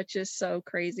 people, which is so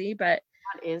crazy. But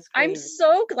That is I'm crazy.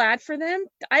 so glad for them.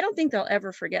 I don't think they'll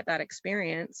ever forget that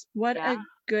experience. What Yeah. a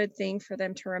good thing for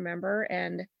them to remember.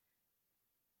 And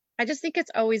I just think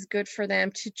it's always good for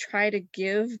them to try to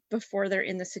give before they're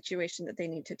in the situation that they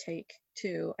need to take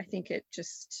too. I think it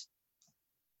just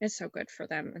is so good for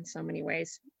them in so many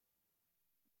ways.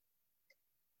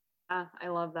 Yeah, I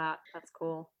love that. That's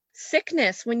cool.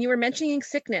 Sickness, when you were mentioning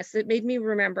sickness, it made me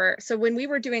remember. So when we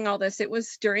were doing all this, it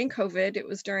was during COVID. It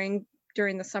was during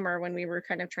the summer when we were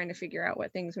kind of trying to figure out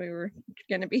what things we were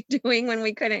going to be doing when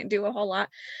we couldn't do a whole lot.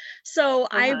 So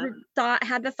Uh-huh.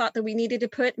 had the thought that we needed to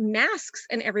put masks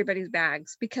in everybody's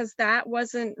bags because that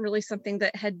wasn't really something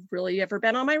that had really ever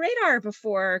been on my radar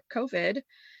before COVID.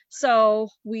 So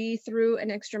we threw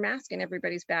an extra mask in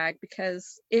everybody's bag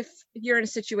because if you're in a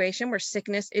situation where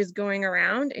sickness is going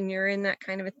around and you're in that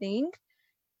kind of a thing,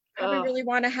 probably Oh, really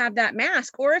want to have that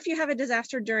mask. Or if you have a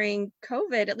disaster during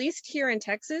COVID, at least here in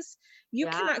Texas, you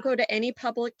yeah. cannot go to any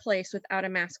public place without a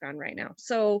mask on right now.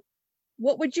 So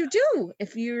what would you do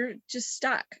if you're just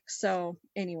stuck? So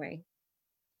anyway,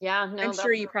 Yeah, I'm no,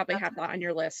 sure that's you probably that's have that on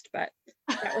your list, but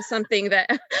that was something that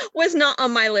was not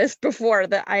on my list before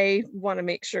that I want to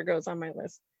make sure goes on my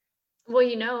list.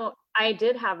 well, I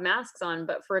did have masks on,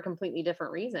 but for a completely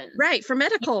different reason. Right, for You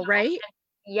medical, right?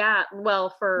 Yeah,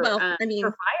 well, Well, I for mean,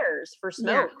 fires, for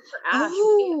yeah. smoke, for ash,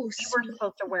 Oh, we were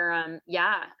supposed to wear them.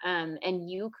 Yeah, and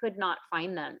you could not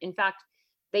find them. In fact,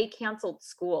 they canceled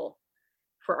school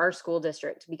for our school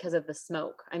district because of the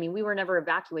smoke. I mean, we were never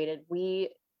evacuated. We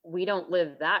don't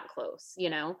live that close,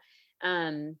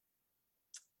 Um,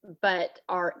 but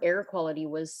our air quality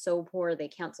was so poor they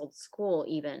canceled school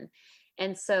even.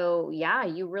 And so, yeah,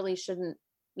 you really shouldn't,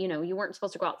 you weren't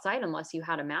supposed to go outside unless you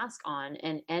had a mask on.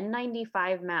 And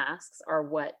N95 masks are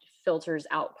what filters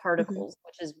out mhm. particles,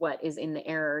 which is what is in the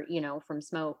air, from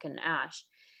smoke and ash.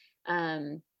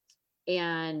 Um,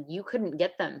 and you couldn't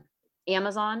get them.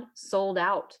 Amazon sold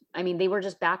out. I mean, they were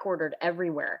just back ordered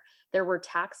everywhere. There were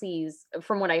taxis,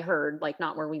 from what I heard, like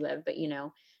not where we live, but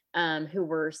who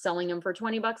were selling them for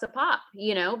 20 bucks a pop,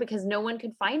 because no one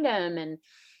could find them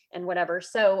and whatever.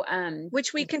 So,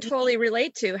 Which we can we totally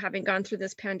relate to having gone through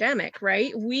this pandemic,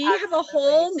 right? We have a absolutely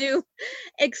whole new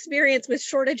experience with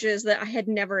shortages that I had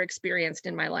never experienced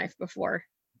in my life before.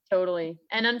 totally.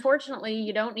 And unfortunately,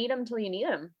 you don't need them till you need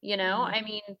them, Mhm. I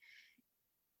mean,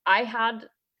 I had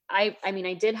I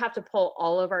did have to pull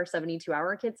all of our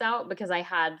 72-hour kits out because I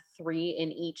had 3 in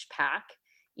each pack,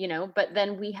 but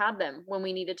then we had them when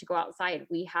we needed to go outside.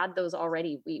 We had those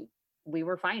already. We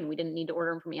were fine. We didn't need to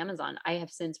order them from Amazon. I have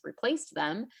since replaced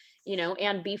them,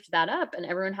 and beefed that up, and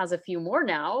everyone has a few more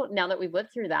now that we've lived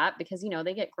through that because,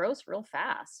 they get gross real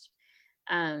fast.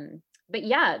 But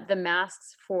yeah, the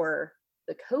masks for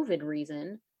the COVID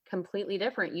reason, completely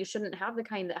different. You shouldn't have the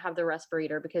kind that have the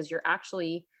respirator because you're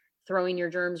actually throwing your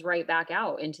germs right back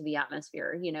out into the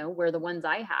atmosphere, where the ones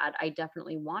I had, I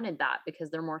definitely wanted that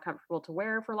because they're more comfortable to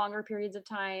wear for longer periods of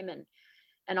time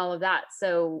and all of that.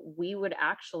 So we would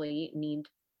actually need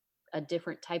a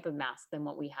different type of mask than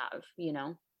what we have,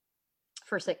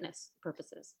 for sickness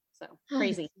purposes. So Oh,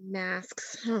 crazy.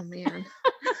 masks. Oh man.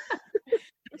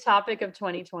 Topic of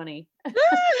 2020.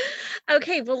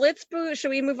 Okay, well should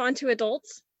we move on to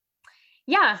adults?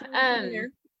 Yeah. See what we can do there.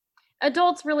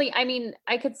 Adults really, I mean,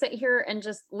 I could sit here and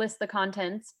just list the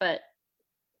contents, but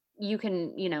you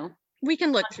can, We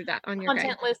can look through that on your guide.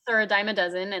 content lists are a dime a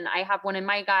dozen, and I have one in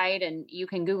my guide, and you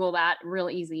can Google that real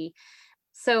easy.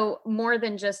 So, more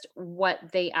than just what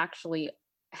they actually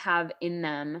have in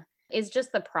them is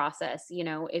just the process.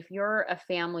 If you're a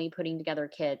family putting together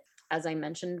kits, as I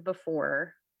mentioned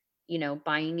before,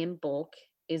 buying in bulk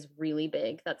is really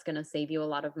big. That's going to save you a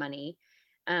lot of money.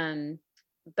 Um,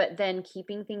 but then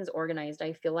keeping things organized,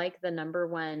 I feel like the number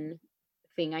one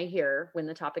thing I hear when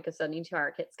the topic of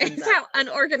 72-hour kits comes It's up. how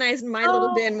unorganized my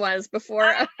little Oh, bin was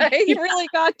before I yeah. really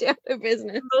got down to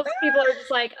business. Most people are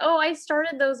just like, oh, I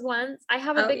started those once. I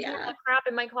have a Oh big pile yeah. of crap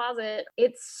in my closet.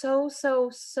 It's so, so,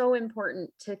 so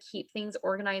important to keep things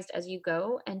organized as you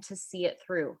go and to see it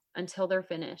through until they're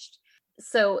finished.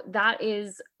 So that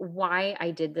is why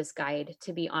I did this guide,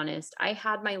 to be honest. I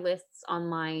had my lists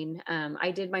online.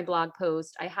 I did my blog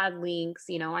post. I had links,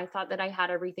 I thought that I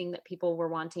had everything that people were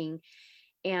wanting.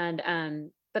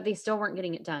 And but they still weren't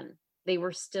getting it done. They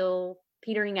were still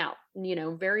petering out.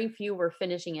 Very few were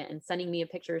finishing it and sending me a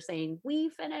picture saying, we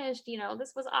finished,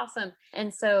 this was awesome.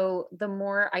 And so the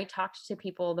more I talked to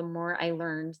people, the more I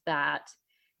learned that,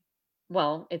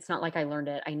 well, it's not like I learned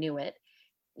it, I knew it.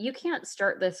 You can't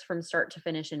start this from start to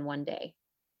finish in one day.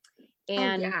 Oh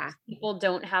And yeah. people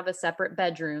don't have a separate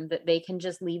bedroom that they can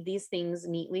just leave these things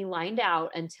neatly lined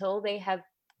out until they have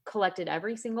collected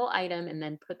every single item and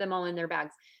then put them all in their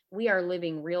bags. We are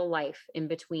living real life in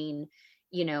between,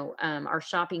 our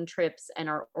shopping trips and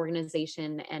our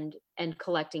organization and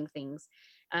collecting things.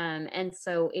 And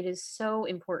so it is so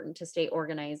important to stay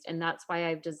organized. And that's why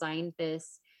I've designed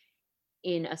this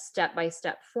in a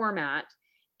step-by-step format.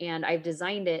 And I've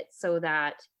designed it so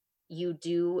that you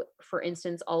do, for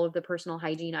instance, all of the personal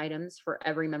hygiene items for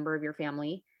every member of your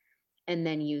family. And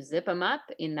then you zip them up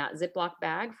in that Ziploc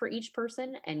bag for each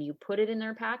person and you put it in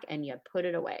their pack and you put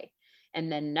it away. And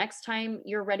then next time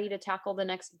you're ready to tackle the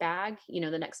next bag, the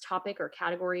next topic or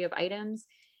category of items,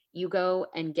 you go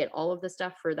and get all of the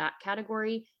stuff for that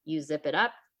category, you zip it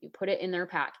up, you put it in their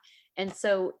pack. And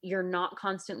so you're not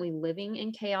constantly living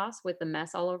in chaos with the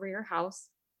mess all over your house.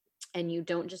 And you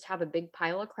don't just have a big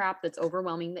pile of crap that's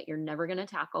overwhelming that you're never going to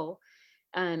tackle.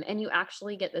 And you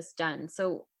actually get this done.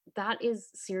 So that is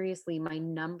seriously my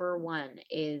number one,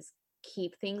 is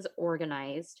keep things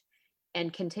organized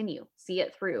and continue, see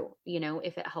it through.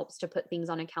 If it helps to put things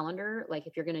on a calendar, like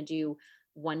if you're going to do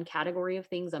one category of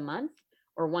things a month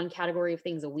or one category of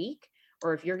things a week,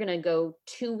 or if you're going to go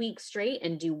 2 weeks straight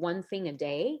and do one thing a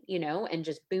day, and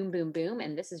just boom, boom, boom,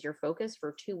 and this is your focus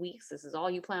for 2 weeks, this is all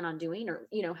you plan on doing, or,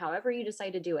 however you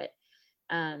decide to do it,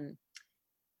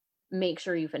 make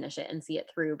sure you finish it and see it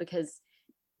through. Because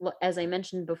as I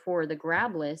mentioned before, the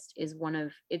grab list is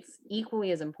it's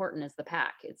equally as important as the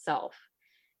pack itself.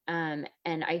 And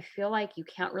I feel like you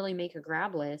can't really make a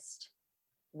grab list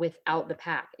without the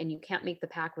pack, and you can't make the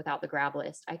pack without the grab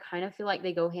list. I kind of feel like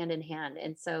they go hand in hand.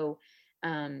 And so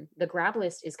the grab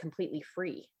list is completely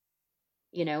free,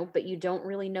 but you don't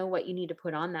really know what you need to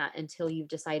put on that until you've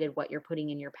decided what you're putting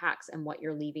in your packs and what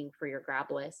you're leaving for your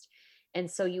grab list. And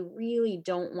so you really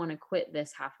don't want to quit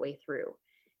this halfway through,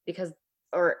 because,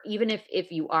 or even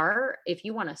if you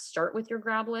want to start with your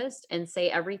grab list and say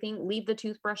everything, leave the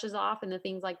toothbrushes off and the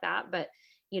things like that, but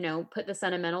put the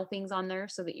sentimental things on there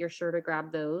so that you're sure to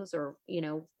grab those, or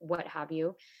what have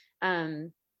you.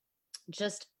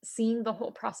 Just seeing the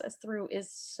whole process through is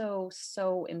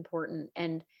so important.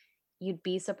 And you'd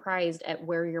be surprised at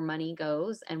where your money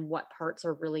goes and what parts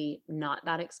are really not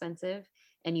that expensive,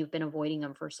 and you've been avoiding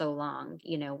them for so long,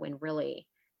 when really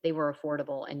they were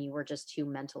affordable and you were just too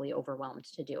mentally overwhelmed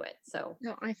to do it. So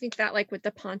no, I think that, like with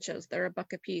the ponchos, they're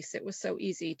 $1 a piece. It was so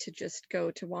easy to just go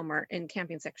to Walmart and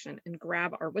camping section and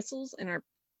grab our whistles and our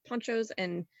ponchos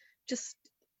and just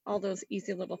all those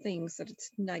easy little things that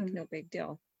it's like no big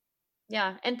deal.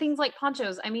 Yeah. And things like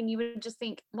ponchos, I mean, you would just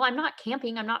think, well, I'm not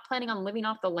camping, I'm not planning on living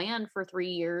off the land for 3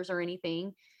 years or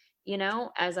anything.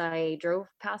 As I drove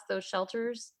past those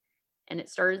shelters and it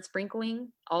started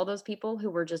sprinkling, all those people who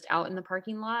were just out in the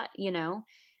parking lot,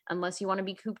 unless you want to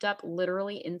be cooped up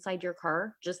literally inside your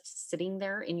car, just sitting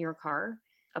there in your car,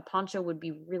 a poncho would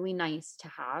be really nice to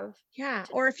have. Yeah.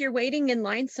 Or if you're waiting in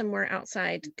line somewhere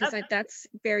outside, because that's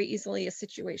very easily a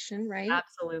situation, right?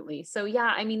 Absolutely. So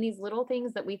yeah, I mean, these little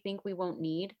things that we think we won't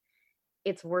need,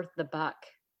 it's worth the buck,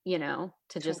 to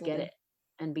just get it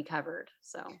and be covered.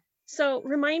 So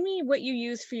remind me what you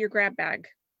use for your grab bag.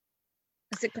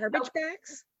 Is it garbage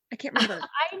bags? I can't remember.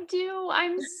 I do.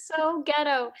 I'm so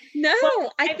ghetto. No,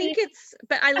 well, I think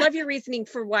but I love your reasoning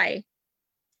for why.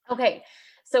 Okay.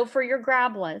 So for your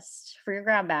grab list, for your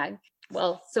grab bag,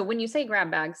 well, so when you say grab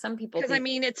bag, some people, because I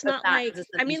mean, it's not like,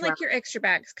 I mean, like your extra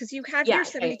bags, because you have your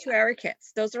 72-hour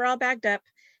kits. Those are all bagged up.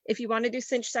 If you want to do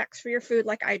cinch sacks for your food,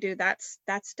 like I do, that's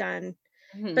done.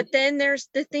 Mm-hmm. But then there's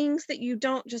the things that you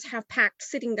don't just have packed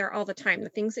sitting there all the time, the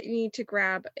things that you need to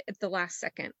grab at the last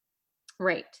second.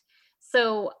 Right.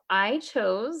 So I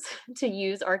chose to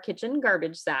use our kitchen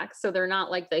garbage sacks. So they're not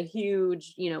like the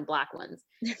huge, black ones.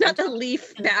 They're not the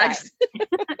leaf bags.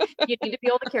 You need to be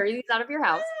able to carry these out of your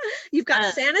house. You've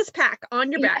got Santa's pack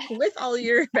on your back with all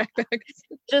your backpacks.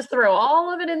 Just throw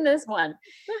all of it in this one.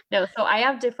 No, so I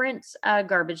have different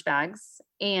garbage bags,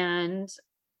 and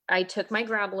I took my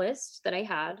grab list that I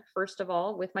had. First of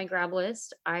all, with my grab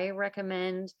list, I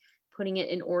recommend putting it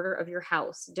in order of your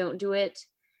house. Don't do it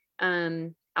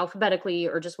alphabetically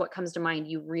or just what comes to mind.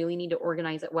 You really need to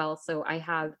organize it well. So I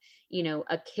have,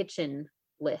 a kitchen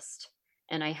list,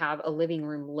 and I have a living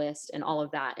room list and all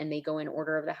of that, and they go in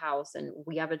order of the house. And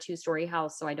we have a 2-story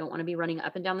house, so I don't want to be running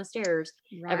up and down the stairs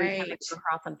every time I go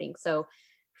across something. So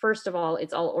first of all,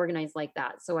 it's all organized like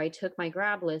that. So I took my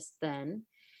grab list then,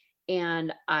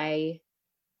 and I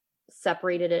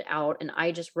separated it out, and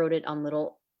I just wrote it on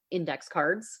little index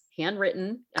cards,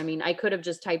 handwritten. I mean, I could have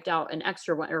just typed out an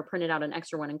extra one or printed out an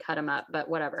extra one and cut them up, but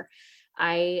whatever.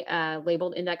 I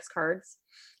labeled index cards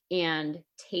and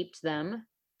taped them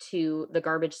to the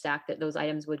garbage sack that those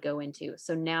items would go into.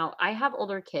 So now I have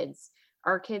older kids.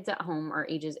 our kids at home are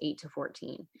ages 8 to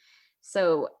 14.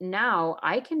 So now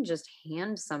I can just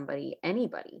hand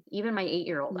anybody, even my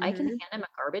 8-year-old, I can hand Mhm. him a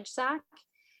garbage sack.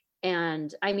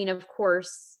 And I mean, of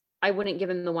course, I wouldn't give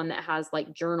him the one that has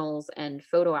like journals and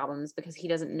photo albums because he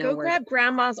doesn't know Go where to. grab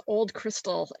grandma's old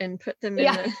crystal and put them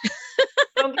in Yeah, the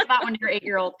don't give that one to your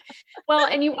 8-year-old. Well,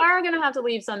 and you are going to have to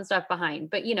leave some stuff behind,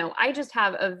 but I just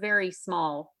have a very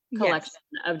small collection Yes.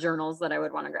 of journals that I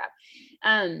would want to grab.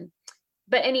 Um,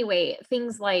 but anyway,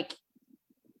 things like,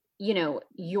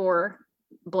 your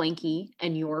blankie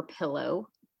and your pillow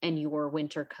and your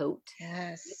winter coat,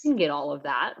 you Yes. can get all of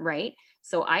that, right?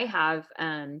 So I have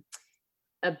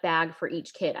a bag for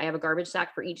each kid. I have a garbage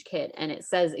sack for each kid, and it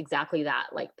says exactly that,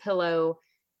 like pillow,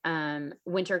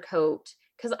 winter coat.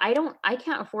 Because I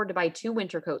can't afford to buy 2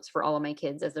 winter coats for all of my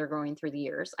kids as they're going through the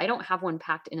years. I don't have one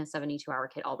packed in a 72-hour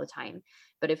kit all the time.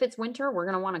 But if it's winter, we're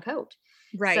gonna want a coat.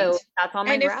 Right. So that's on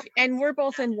my And grab. we're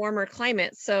both in warmer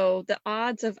climates, so the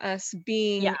odds of us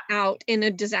Yeah, being out in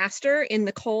a disaster in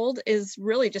the cold is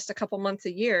really just a couple months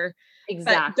a year.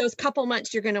 But exactly. those couple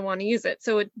months you're going to want to use it.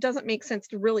 So it doesn't make sense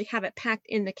to really have it packed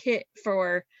in the kit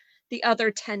for the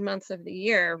other 10 months of the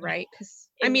year, right? Because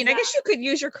I mean, I Exactly. guess you could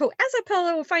use your coat as a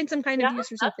pillow or find some kind Yeah, of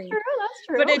use or that's something, true. That's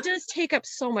but true. it does take up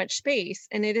so much space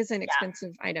and it is an Yeah.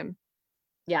 expensive item.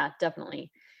 Yeah,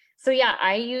 definitely. So yeah,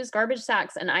 I use garbage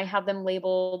sacks and I have them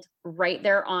labeled right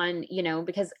there on,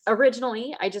 because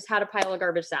originally I just had a pile of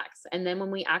garbage sacks. And then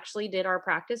when we actually did our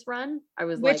practice run, I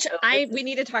was like, Which oh, this we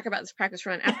need to talk about this practice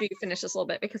run after you finish this a little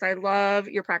bit because I love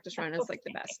your practice run. It's like the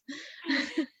best.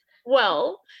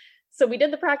 well, so we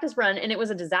did the practice run and it was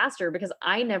a disaster because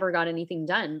I never got anything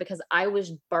done because I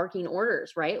was barking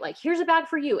orders, right? Like, here's a bag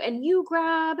for you and you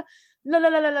grab la la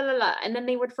la la la la la. And then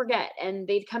they would forget and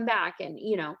they'd come back and,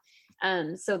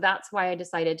 so that's why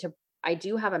I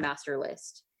do have a master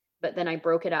list, but then I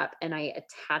broke it up and I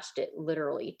attached it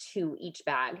literally to each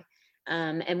bag.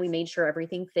 And we made sure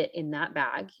everything fit in that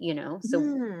bag, so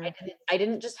Mm. I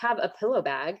didn't just have a pillow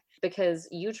bag because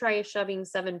you try shoving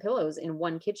 7 pillows in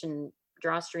one kitchen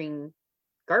drawstring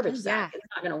Oh garbage sack. yeah. It's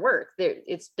not going to work.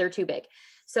 They're too big.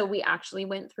 So we actually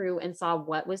went through and saw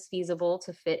what was feasible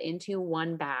to fit into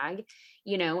one bag,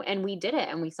 and we did it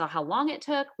and we saw how long it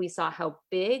took. We saw how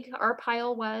big our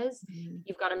pile was. Mhm.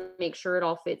 You've got to make sure it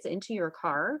all fits into your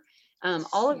car.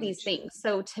 It's All of these huge. things.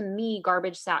 So to me,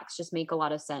 garbage sacks just make a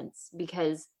lot of sense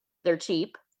because they're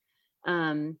cheap.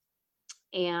 Um,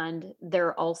 and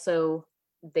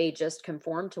they just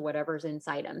conform to whatever's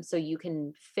inside them, so you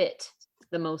can fit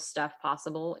the most stuff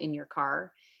possible in your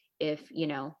car if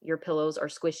your pillows are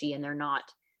squishy and they're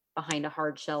not behind a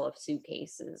hard shell of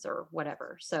suitcases or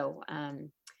whatever. So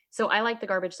I like the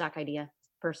garbage sack idea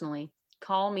personally.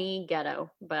 Call me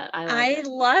ghetto, but I like I it.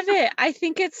 love it. I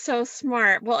think it's so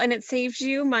smart. Well, and it saves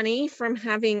you money from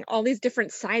having all these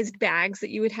different sized bags that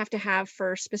you would have to have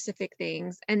for specific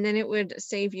things. And then it would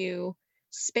save you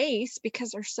space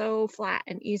because they're so flat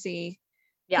and easy.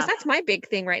 Because Yeah, that's my big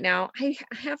thing right now. I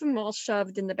have them all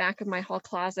shoved in the back of my hall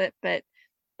closet, but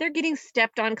they're getting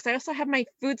stepped on because I also have my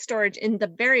food storage in the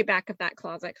very back of that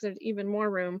closet because there's even more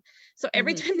room. So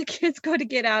every hmm time the kids go to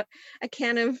get out a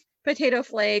can of potato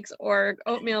flakes or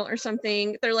oatmeal or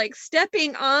something, they're like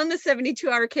stepping on the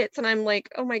 72-hour kits. And I'm like,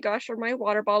 oh my gosh, are my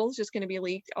water bottles just going to be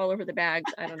leaked all over the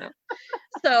bags? I don't know.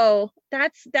 So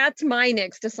that's my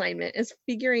next assignment is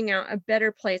figuring out a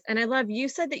better place. And I love you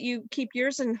said that you keep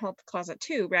yours in health closet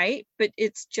too, right? But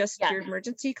it's just yeah, your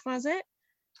emergency closet.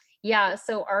 yeah.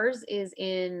 So ours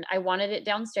I wanted it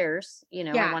downstairs.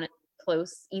 I Yeah. wanted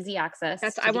close, easy access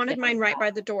That's to I get wanted down. mine right by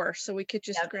the door so we could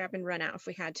just Yep. grab and run out if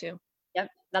we had to. Yep,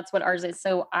 that's what ours is.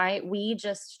 So we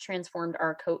just transformed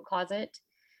our coat closet,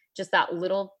 just that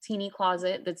little teeny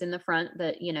closet that's in the front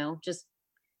that, just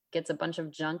gets a bunch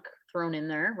of junk thrown in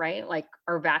there, right? Like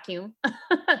our vacuum,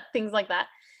 things like that.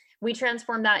 We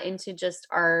transformed that into just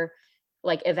our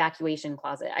like evacuation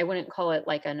closet. I wouldn't call it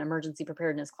like an emergency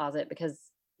preparedness closet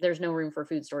because there's no room for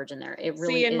food storage in there. It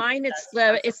See, really in is mine just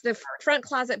our it's the survival. front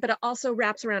closet, but it also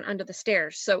wraps around under the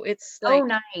stairs. So it's Oh, like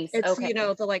nice. it's Okay.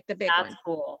 the big That's one.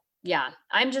 cool. Yeah.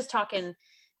 I'm just talking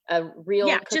a real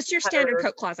Yeah, cookie just your standard cutter.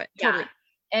 coat closet. Yeah. Totally.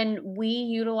 And we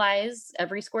utilize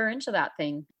every square inch of that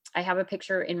thing. I have a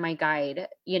picture in my guide,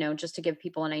 just to give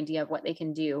people an idea of what they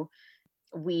can do.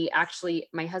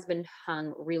 My husband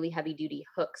hung really heavy duty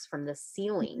hooks from the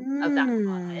ceiling of that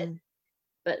closet. Mm.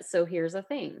 But so here's the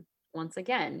thing. Once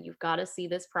again, you've got to see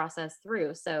this process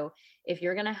through. So if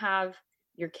you're going to have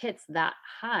your kits that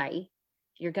high,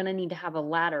 you're going to need to have a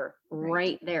ladder Right.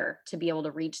 right there to be able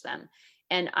to reach them.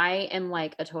 And I am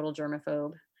like a total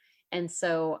germaphobe. And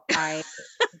so I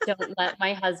don't let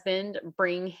my husband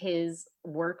bring his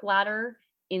work ladder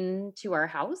into our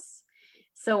house.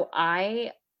 So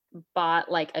I bought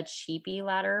like a cheapy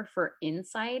ladder for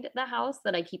inside the house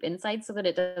that I keep inside so that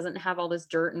it doesn't have all this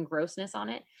dirt and grossness on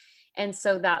it. And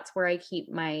so that's where I keep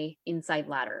my inside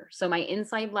ladder. So my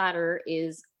inside ladder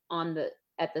is on the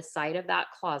at the side of that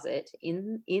closet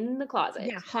in the closet.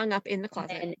 Yeah, hung up in the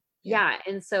closet. And Yeah.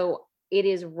 yeah, and so it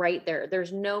is right there.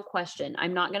 There's no question.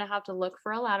 I'm not going to have to look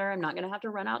for a ladder. I'm not going to have to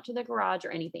run out to the garage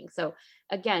or anything. So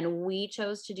again, we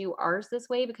chose to do ours this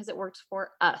way because it works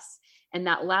for us. And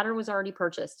that ladder was already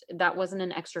purchased. That wasn't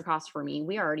an extra cost for me.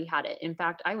 We already had it. In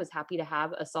fact, I was happy to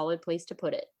have a solid place to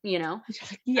put it, you know?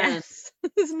 Yes.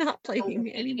 It's not So plaguing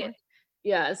me anymore.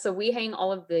 yeah, so we hang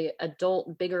all of the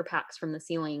adult bigger packs from the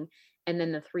ceiling, and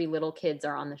then the 3 little kids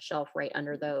are on the shelf right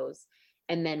under those.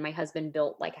 And then my husband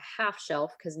built like a half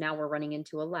shelf because now we're running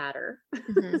into a ladder,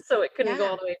 Mhm. so it couldn't go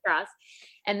Yeah. all the way across.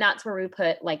 And that's where we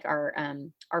put like our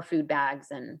food bags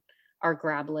and our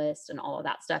grab list and all of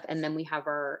that stuff. And then we have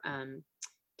our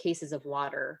cases of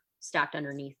water stacked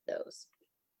underneath those.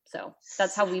 So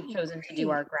that's how we've So chosen to do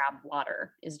great. our grab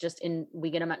water, is just we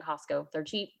get them at Costco. They're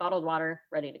cheap, bottled water,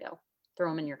 ready to go. Throw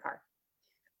them in your car.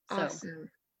 So Awesome.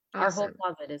 our whole Awesome.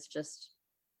 closet is just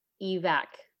evac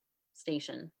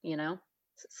station, you know?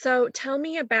 So tell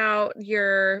me about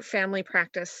your family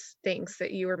practice things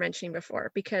that you were mentioning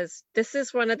before, because this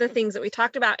is one of the things that we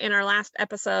talked about in our last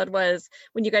episode was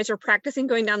when you guys were practicing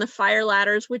going down the fire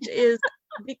ladders, which is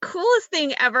the coolest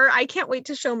thing ever. I can't wait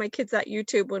to show my kids that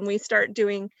YouTube when we start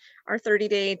doing our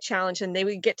 30-day challenge and they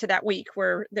would get to that week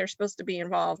where they're supposed to be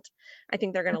involved. I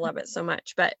think they're going to love it so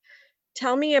much. But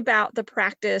tell me about the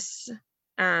practice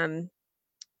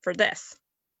for this.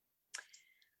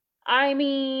 I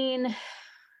mean,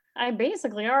 I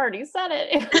basically already said it.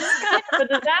 It was kind of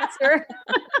a disaster.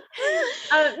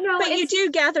 No, But you it's do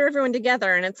gather everyone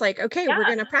together and it's like, okay, we're yeah,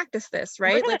 going to practice this, we're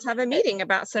right? gonna Let's have a do it. meeting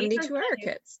about We are 72 gonna hour do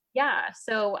kits. yeah.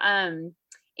 So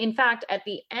in fact, at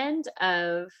the end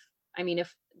of, I mean,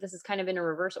 if this is kind of in a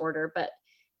reverse order, but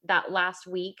that last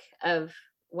week of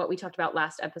what we talked about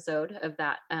last episode of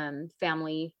that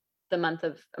family, the month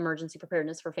of emergency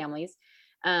preparedness for families,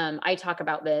 I talk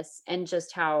about this and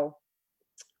just how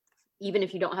even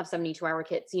if you don't have 72-hour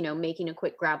kits, you know, making a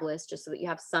quick grab list just so that you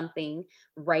have something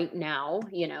right now,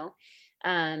 you know,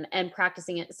 and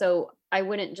practicing it. So I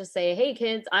wouldn't just say, hey,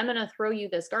 kids, I'm going to throw you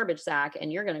this garbage sack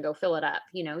and you're going to go fill it up.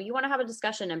 You know, you want to have a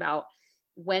discussion about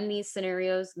when these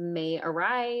scenarios may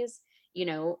arise. You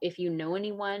know, if you know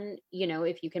anyone, you know,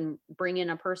 if you can bring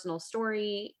in a personal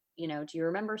story, you know, do you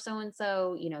remember so and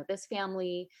so, you know, this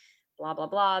family, blah, blah,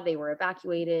 blah, they were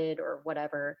evacuated or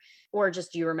whatever. Or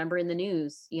just, do you remember in the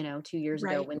news, you know, 2 years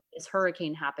ago Right. when this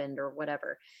hurricane happened or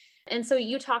whatever. And so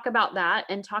you talk about that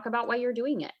and talk about why you're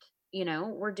doing it. You know,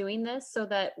 we're doing this so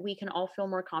that we can all feel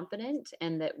more confident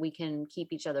and that we can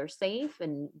keep each other safe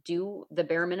and do the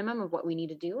bare minimum of what we need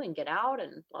to do and get out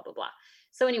and blah, blah, blah.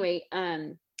 So anyway,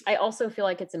 I also feel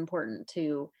like it's important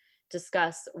to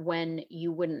discuss when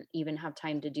you wouldn't even have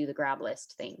time to do the grab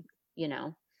list thing, you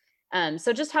know.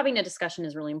 So just having a discussion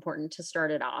is really important to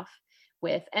start it off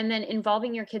with, and then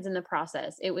involving your kids in the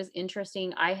process. It was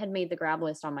interesting. I had made the grab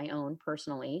list on my own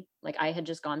personally. Like I had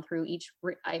just gone through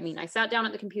I sat down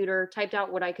at the computer, typed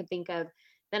out what I could think of,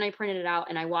 then I printed it out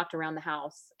and I walked around the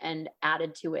house and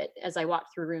added to it as I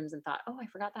walked through rooms and thought, oh, I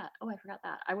forgot that. Oh, I forgot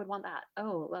that. I would want that.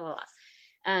 Oh, blah, blah, blah.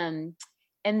 And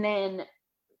then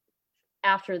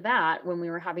after that, when we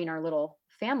were having our little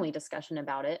family discussion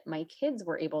about it, my kids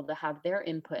were able to have their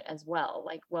input as well.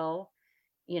 Like, well,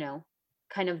 you know,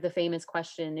 kind of the famous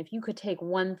question, if you could take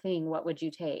one thing, what would you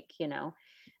take, you know?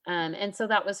 And so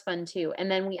that was fun too.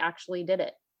 And then we actually did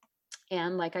it.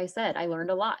 And like I said, I learned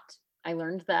a lot. I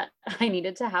learned that I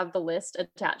needed to have the list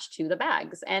attached to the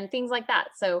bags and things like that.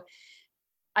 So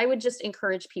I would just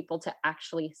encourage people to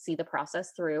actually see the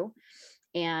process through.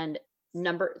 And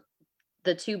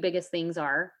the 2 biggest things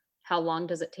are, how long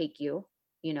does it take you?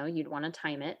 You know, you'd want to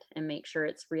time it and make sure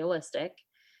it's realistic.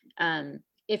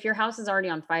 If your house is already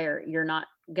on fire, you're not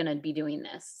going to be doing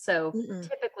this. So Mm-mm.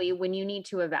 typically when you need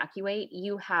to evacuate,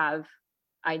 you have,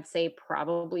 I'd say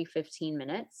probably 15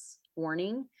 minutes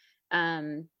warning.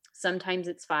 Sometimes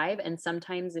it's 5 and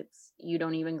sometimes it's, you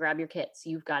don't even grab your kits.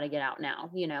 You've got to get out now,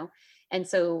 you know? And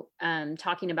so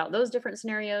talking about those different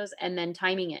scenarios and then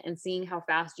timing it and seeing how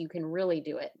fast you can really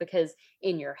do it, because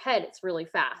in your head, it's really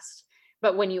fast.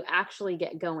 But when you actually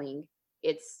get going,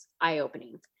 it's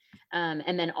eye-opening.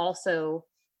 And then also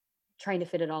trying to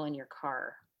fit it all in your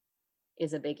car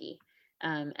is a biggie.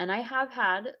 And I have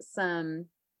had some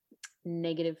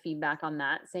negative feedback on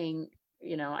that, saying,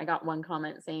 you know, I got one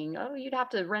comment saying, oh, you'd have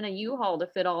to rent a U-Haul to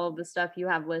fit all of the stuff you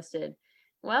have listed.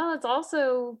 Well, it's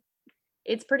also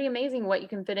it's pretty amazing what you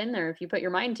can fit in there if you put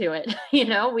your mind to it. You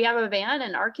know, we have a van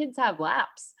and our kids have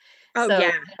laps. Oh So,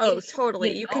 yeah. Oh, you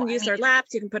totally. You know, can use I mean, their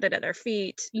laps, you can put it at their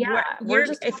feet. What yeah, we're you're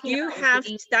just if talking you about have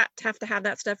getting have to have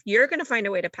that stuff, you're gonna find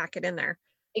a way to pack it in there.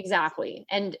 exactly.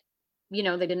 And, you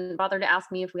know, they didn't bother to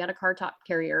ask me if we had a car top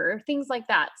carrier or things like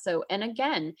that. So, and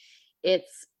again,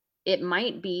 it's, it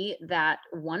might be that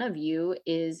one of you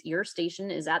is your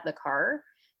station is at the car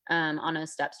on a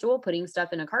step stool, putting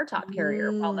stuff in a car top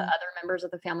carrier while the Mm. other members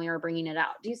of the family are bringing it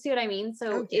out. Do you see what I mean?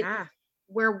 So Oh yeah.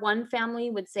 where one family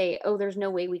would say, oh, there's no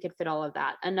way we could fit all of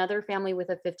that. Another family with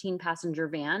a 15 passenger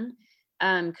van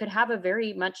could have a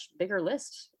very much bigger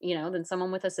list, you know, than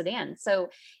someone with a sedan. So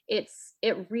it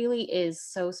really is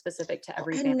so specific to Well,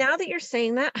 every and family. now that you're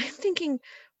saying that, I'm thinking,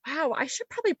 wow, I should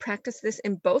probably practice this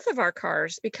in both of our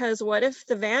cars because what if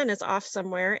the van is off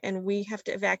somewhere and we have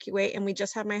to evacuate and we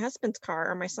just have my husband's car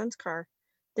or my son's car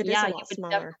that is Yeah, a you lot would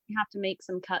smaller? definitely have to make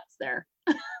some cuts there,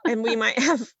 And we might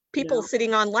have you people know.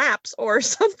 sitting on laps or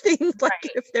something like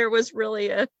Right. if there was really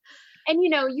a And you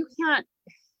know, you can't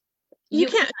you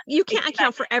can't expect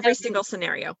account for every every single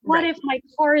scenario. what Right. if my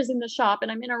car is in the shop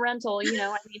and I'm in a rental, you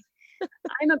know, I mean,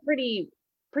 I'm a pretty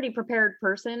prepared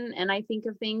person and I think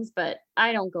of things, but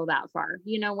I don't go that far.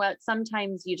 You know what?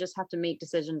 Sometimes you just have to make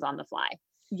decisions on the fly.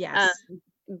 Um, Yes.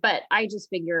 but I just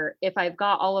figure if I've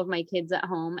got all of my kids at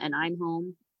home and I'm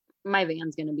home, my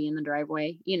van's going to be in the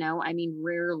driveway. You know, I mean,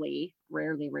 rarely,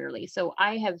 rarely, rarely. So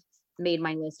I have made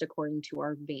my list according to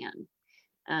our van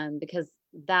because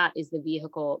that is the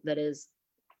vehicle that is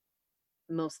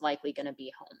most likely going to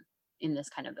be home in this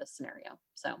kind of a scenario.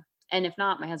 So, and if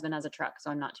not, my husband has a truck, so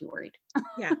I'm not too worried.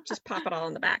 Yeah, just pop it all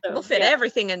in the back. We'll So, fit yeah,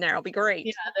 everything in there. It'll be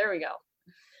yeah, great. there we go.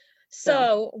 So,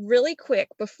 So, really quick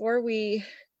before we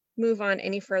move on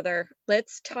any further,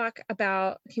 let's talk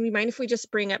about, can you mind if we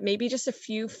just bring up maybe just a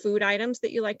few food items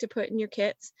that you like to put in your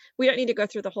kits? We don't need to go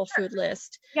through the whole sure. food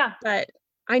list, Yeah, but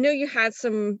I know you had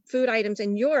some food items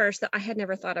in yours that I had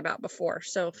never thought about before.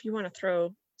 So, if you want to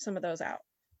throw some of those out.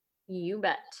 you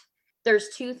bet. There's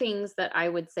two things that I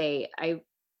would say.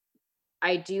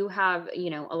 I do have,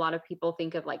 you know, a lot of people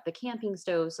think of like the camping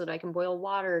stove so that I can boil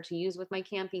water to use with my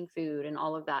camping food and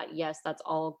all of that. Yes, that's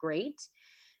all great.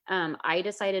 I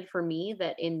decided for me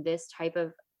that in this type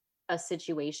of a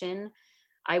situation,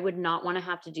 I would not want to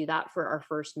have to do that for our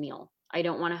first meal. I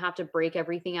don't want to have to break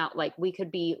everything out. Like we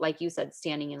could be, like you said,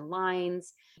 standing in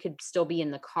lines, could still be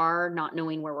in the car, not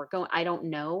knowing where we're going. I don't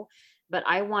know. But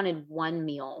I wanted one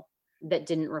meal that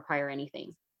didn't require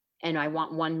anything. And I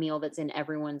want one meal that's in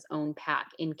everyone's own pack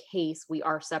in case we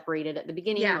are separated at the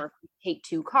beginning Yeah. or take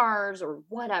two cars or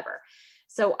whatever.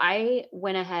 So I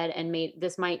went ahead and made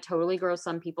this might totally gross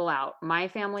some people out. My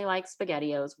family likes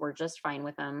SpaghettiOs. We're just fine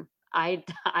with them. I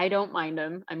I don't mind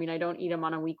them. I mean, I don't eat them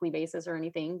on a weekly basis or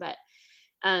anything, but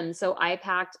so I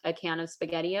packed a can of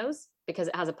SpaghettiOs because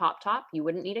it has a pop top. You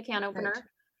wouldn't need a can Right.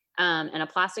 opener. And a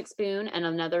plastic spoon and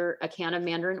a can of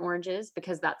mandarin oranges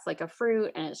because that's like a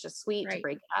fruit and it's just sweet to Right.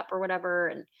 break it up or whatever.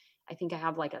 And I think I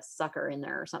have like a sucker in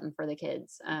there or something for the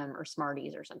kids or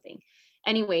Smarties or something.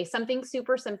 Anyway, something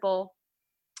super simple.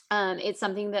 It's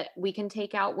something that we can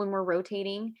take out when we're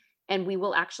rotating and we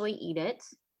will actually eat it.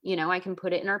 You know, I can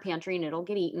put it in our pantry and it'll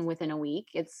get eaten within a week.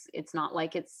 It's not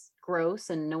like it's gross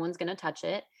and no one's going to touch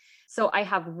it. So I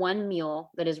have one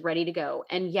meal that is ready to go.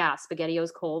 And yeah,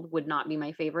 SpaghettiOs cold would not be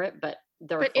my favorite, but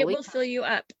they're But it fully will fill you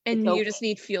up it's and you okay. just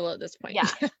need fuel at this point.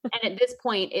 Yeah. And at this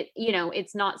point, it you know,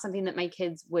 it's not something that my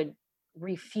kids would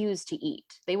refuse to eat.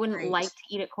 They wouldn't Right. like to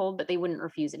eat it cold, but they wouldn't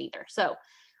refuse it either. So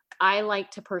I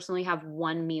like to personally have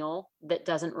one meal that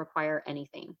doesn't require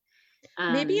anything.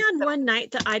 Maybe on So one night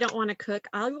that I don't want to cook,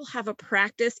 I will have a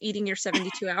practice eating your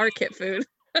 72-hour kit food.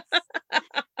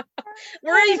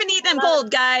 We're even eating them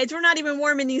cold, guys. We're not even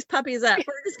warming these puppies up.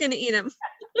 We're just going to eat them.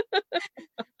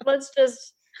 let's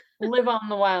just live on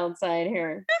the wild side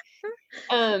here.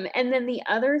 And then the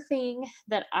other thing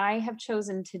that I have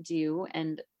chosen to do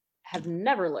and have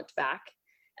never looked back.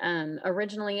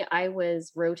 Originally, I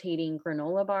was rotating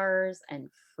granola bars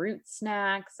and fruit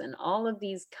snacks and all of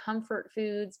these comfort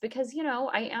foods because, you know,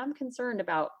 I am concerned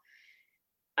about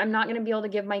I'm not going to be able to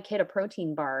give my kid a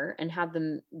protein bar and have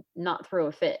them not throw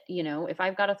a fit. You know, if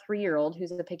I've got a 3-year-old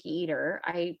who's a picky eater,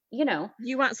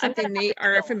 You want I'm going something to have they to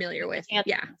are kill familiar with. the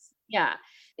Yeah. cannons. Yeah.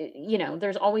 You know,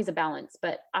 there's always a balance,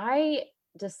 but I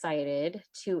decided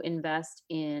to invest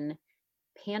in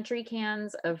pantry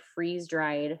cans of freeze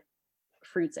dried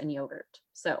fruits and yogurt.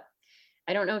 So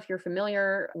I don't know if you're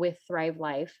familiar with Thrive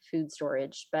Life food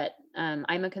storage, but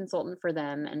I'm a consultant for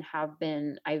them and have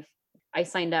been. I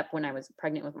signed up when I was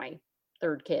pregnant with my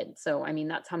third kid, so I mean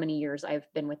that's how many years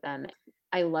I've been with them.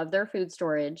 I love their food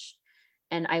storage.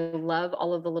 And I love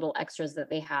all of the little extras that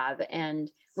they have. And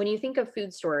when you think of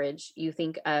food storage, you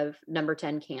think of number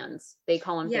 10 cans. They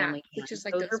call them Yeah, family which is cans.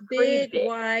 like Those those are pretty big, big,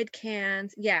 wide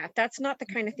cans. Yeah, that's not the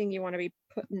kind of thing you want to be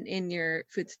putting in your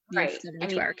right? I 72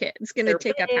 mean, hour kit. It's going to they're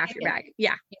take up big half your and bag.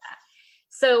 Yeah. yeah.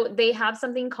 So they have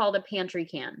something called a pantry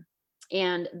can,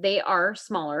 and they are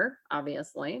smaller,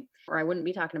 obviously, or I wouldn't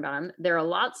be talking about them. They're a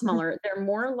lot smaller. They're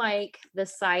more like the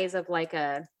size of like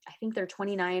I think they're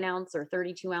 29 ounce or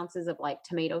 32 ounces of like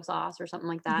tomato sauce or something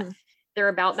like that. Mhm. They're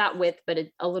about that width, but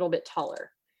a little bit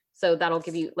taller. So that'll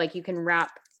give you, like, you can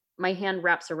my hand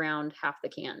wraps around half the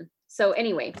can. So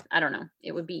anyway, I don't know.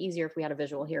 It would be easier if we had a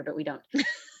visual here, but we don't.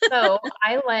 So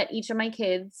I let each of my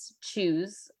kids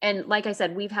choose. And like I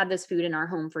said, we've had this food in our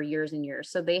home for years and years.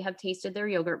 So they have tasted their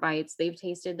yogurt bites, they've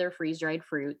tasted their freeze dried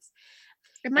fruits.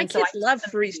 And my And so I kids love took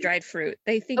them freeze to, dried fruit.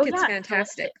 They oh, think it's yeah, it's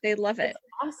fantastic. delicious. They love it. It's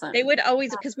awesome. They would always,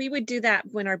 because we would do that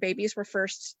when our babies were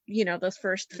first, those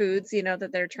first foods, that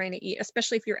they're trying to eat,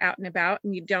 especially if you're out and about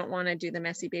and you don't want to do the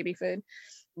messy baby food.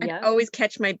 I'd Yeah. always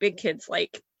catch my big kids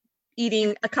like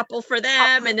eating a couple for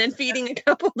them and then feeding a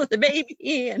couple to the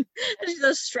baby and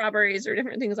those strawberries or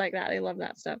different things like that. They love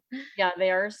that stuff. Yeah, they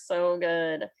are so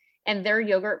good. And their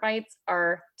yogurt bites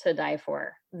are to die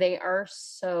for. They are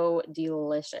so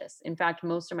delicious. In fact,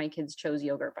 most of my kids chose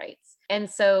yogurt bites. And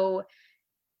so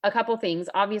a couple things.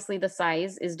 Obviously, the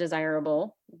size is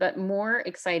desirable, but more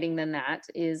exciting than that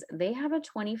is they have a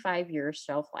 25-year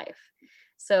shelf life.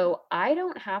 So I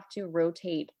don't have to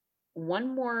rotate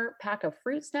one more pack of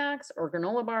fruit snacks or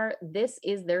granola bar. This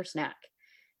is their snack.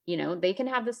 They can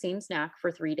have the same snack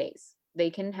for 3 days. They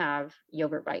can have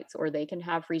yogurt bites or they can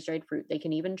have freeze dried fruit. They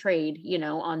can even trade,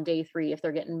 on day 3 if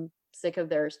they're getting sick of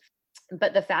theirs.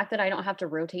 But the fact that I don't have to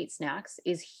rotate snacks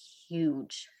is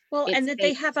huge. Well, It and that they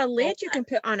saves have a so lid you much. can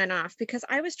put on and off, because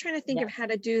I was trying to think Yeah. of how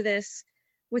to do this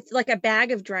with like a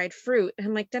bag of dried fruit. And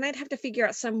I'm like, then I'd have to figure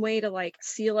out some way to like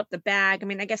seal up the bag. I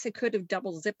mean, I guess I could have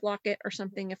double Ziploc it or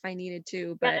something if I needed to,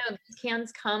 Yeah, but no, these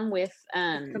cans come with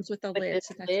it comes with a lid. this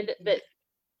So that's lid easy.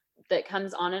 that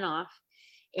comes on and off.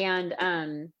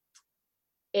 And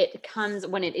it comes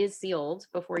when it is sealed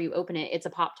before you open it, it's a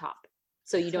pop top.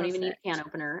 So you don't even need a can Perfect.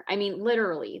 opener. I mean,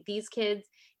 literally, these kids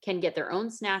can get their own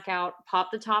snack out, pop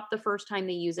the top the first time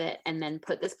they use it, and then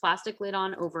put this plastic lid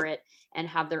on over it and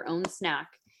have their own snack.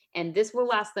 And this will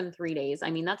last them 3 days. I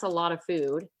mean, that's a lot of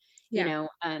food, Yeah.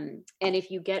 and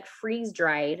if you get freeze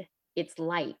dried, it's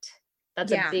light.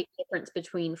 That's a Yeah. big difference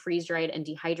between freeze dried and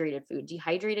dehydrated food.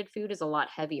 Dehydrated food is a lot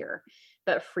heavier,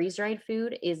 but freeze dried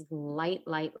food is light,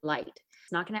 light, light.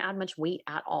 It's not going to add much weight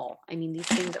at all. I mean, these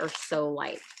things are so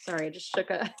light. Sorry, I just shook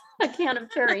a can of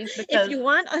cherries If because you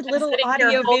want a I'm little sitting here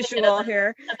audio holding it as visual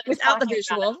here I'm without the talking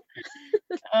about visual.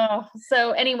 it. Oh,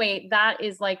 so anyway, that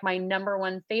is like my number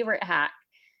one favorite hack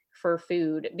for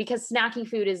food, because snacky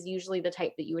food is usually the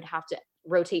type that you would have to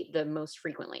rotate the most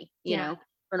frequently. Yeah.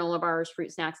 Granola bars,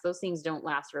 fruit snacks, those things don't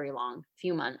last very long,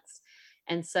 few months.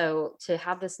 And so to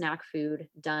have the snack food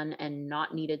done and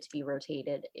not needed to be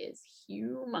rotated is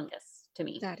humongous to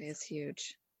me. That is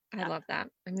huge. I Yeah. love that.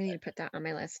 I'm going to need to put that on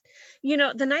my list.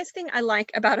 The nice thing I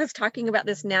like about us talking about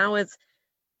this now is,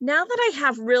 now that I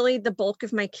have really the bulk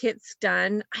of my kits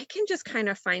done, I can just kind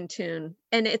of fine tune,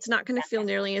 and it's not going to feel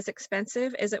nearly as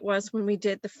expensive as it was when we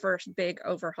did the first big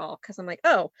overhaul. Because I'm like,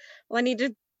 oh, well, I need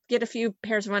to get a few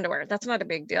pairs of underwear. That's not a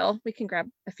big deal. We can grab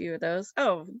a few of those.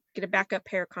 Oh, get a backup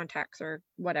pair of contacts or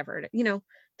whatever.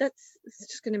 That's it's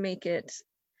just going to make it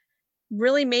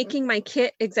really making my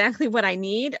kit exactly what I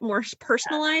need, more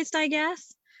personalized, I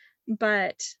guess.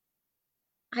 But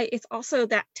it's also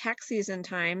that tax season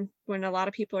time when a lot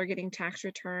of people are getting tax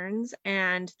returns,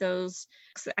 and those,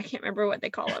 I can't remember what they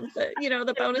call them,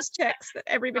 the bonus checks that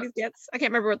everybody gets. I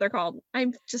can't remember what they're called.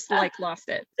 I'm just like lost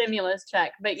it. Stimulus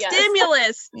check, but yes.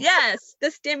 Stimulus. Yes,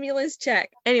 the stimulus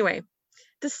check. Anyway,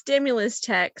 the stimulus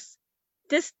checks.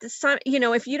 This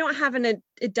if you don't have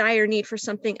a dire need for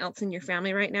something else in your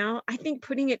family right now, I think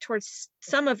putting it towards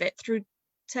some of it through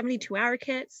 72-hour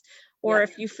kits, or Yep.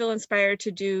 if you feel inspired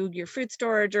to do your food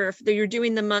storage, or if you're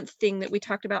doing the month thing that we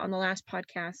talked about on the last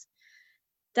podcast,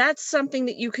 that's something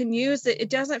that you can use, that it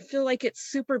doesn't feel like it's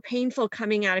super painful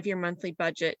coming out of your monthly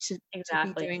budget to be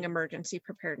Exactly. doing emergency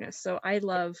preparedness. So I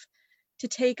love to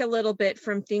take a little bit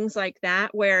from things like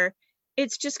that, where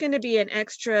it's just going to be an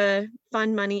extra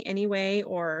fun money anyway,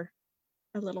 or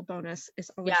a little bonus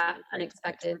is always Yeah, really great to put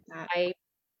unexpected. toward that.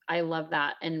 I love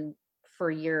that. And for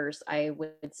years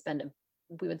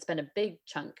we would spend a big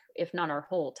chunk, if not our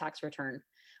whole tax return,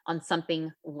 on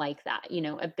something like that,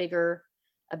 a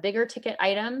bigger ticket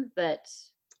item that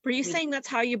Were you We saying that's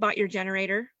how you bought your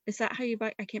generator? Is that how you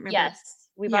bought? I can't remember. Yes,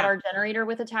 we bought Yeah. our generator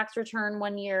with a tax return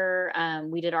one year.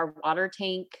 We did our water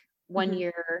tank one Mhm.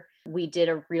 year. We did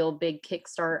a real big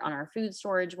kickstart on our food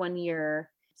storage one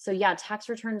year. So yeah, tax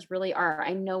returns really are.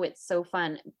 I know it's so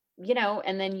fun,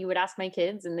 and then you would ask my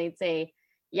kids and they'd say,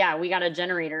 yeah, we got a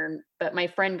generator, but my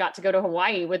friend got to go to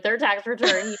Hawaii with their tax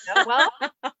return. Well,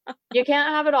 you can't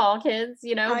have it all, kids. I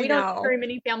We don't do know. very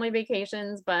many family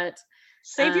vacations, but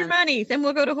Save your money, then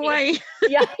we'll go to Hawaii.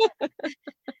 yeah.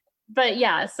 But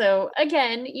yeah, so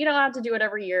again, you don't have to do it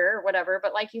every year or whatever,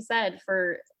 but like you said,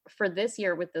 for this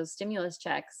year with those stimulus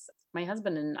checks, my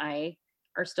husband and I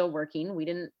are still working. We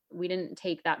didn't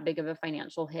take that big of a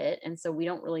financial hit, and so we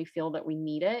don't really feel that we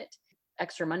need it.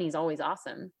 Extra money is always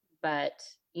awesome, but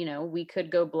we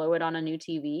could go blow it on a new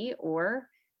TV, or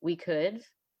we could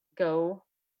go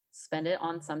spend it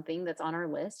on something that's on our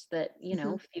list that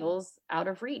feels out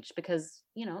of reach, because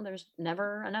there's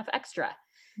never enough extra.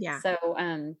 Yeah.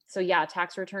 So yeah,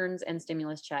 tax returns and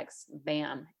stimulus checks,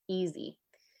 bam, easy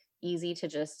to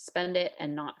just spend it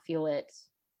and not feel it.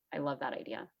 I love that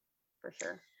idea for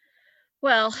sure.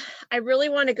 Well, I really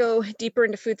want to go deeper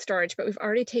into food storage, but we've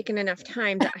already taken enough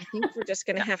time that I think we're just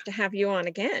going to have you on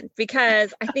again,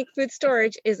 because I think food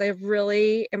storage is a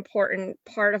really important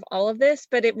part of all of this,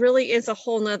 but it really is a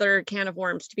whole nother can of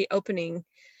worms to be opening.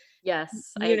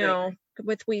 Yes, I agree.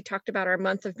 We talked about our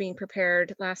month of being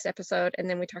prepared last episode, and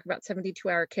then we talked about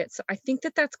 72-hour kits. So I think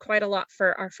that that's quite a lot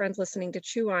for our friends listening to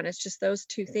chew on. It's just those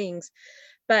two things.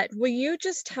 But will you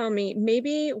just tell me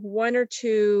maybe one or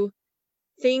two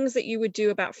things that you would do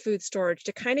about food storage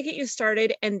to kind of get you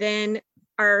started, and then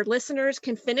our listeners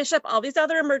can finish up all these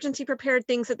other emergency prepared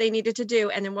things that they needed to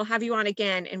do, and then we'll have you on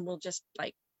again and we'll just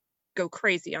like go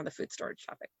crazy on the food storage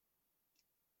topic.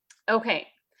 Okay.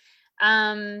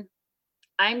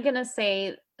 I'm going to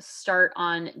say start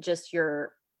on just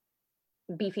your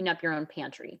beefing up your own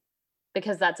pantry,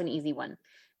 because that's an easy one.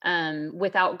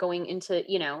 Without going into,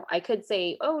 I could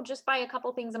say, oh, just buy a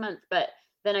couple things a month, but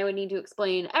then I would need to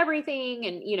explain everything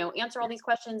and, answer all these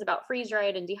questions about freeze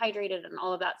dried and dehydrated and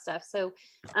all of that stuff. So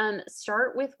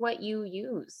start with what you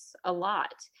use a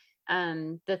lot.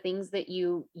 The things that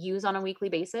you use on a weekly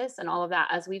basis and all of that.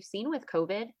 As we've seen with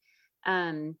COVID,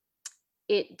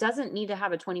 it doesn't need to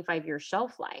have a 25-year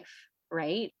shelf life,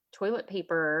 right? Toilet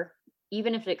paper,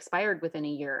 even if it expired within a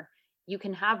year, you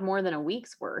can have more than a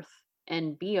week's worth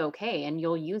and be okay, and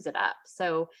you'll use it up.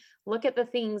 So look at the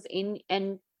things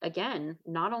and again,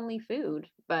 not only food,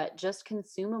 but just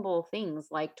consumable things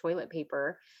like toilet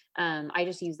paper. I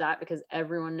just use that because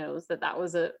everyone knows that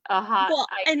was a hot item.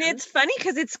 And it's funny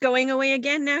because it's going away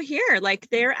again now here. Like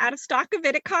they're out of stock of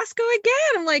it at Costco again.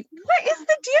 I'm like, what is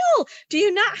the deal? Do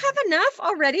you not have enough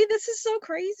already? This is so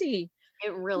crazy.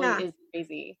 It really is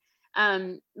crazy.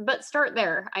 But start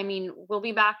there. I mean, we'll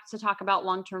be back to talk about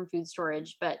long-term food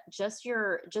storage, but just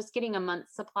getting a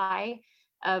month's supply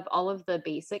of all of the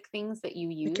basic things that you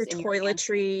use, like your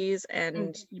toiletries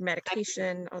and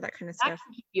medication, all that kind of stuff. That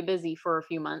can keep you busy for a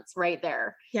few months right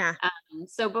there. Yeah.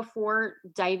 So before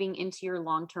diving into your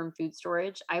long-term food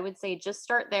storage, I would say just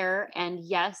start there. And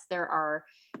yes, there are,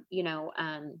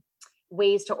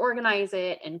 ways to organize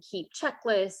it and keep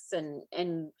checklists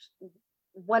and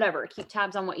whatever, keep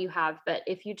tabs on what you have. But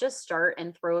if you just start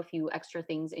and throw a few extra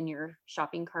things in your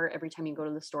shopping cart every time you go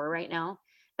to the store right now,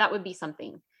 that would be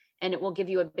something. And it will give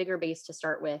you a bigger base to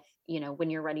start with, when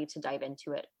you're ready to dive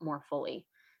into it more fully.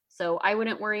 So I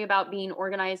wouldn't worry about being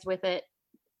organized with it.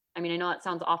 I mean, I know that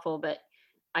sounds awful, but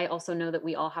I also know that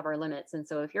we all have our limits. And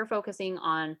so if you're focusing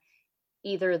on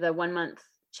either the 1 month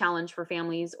challenge for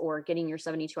families or getting your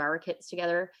 72-hour kits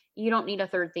together, you don't need a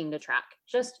third thing to track.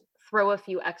 Just throw a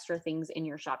few extra things in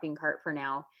your shopping cart for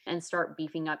now and start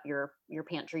beefing up your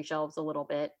pantry shelves a little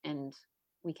bit, and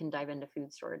we can dive into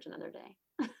food storage another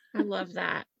day. I love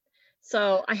that.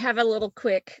 So I have a little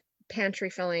quick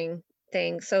pantry filling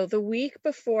thing. So the week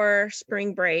before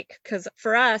spring break, because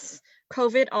for us,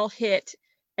 COVID all hit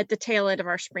at the tail end of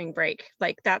our spring break.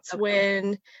 Like that's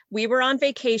when we were on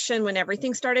vacation, when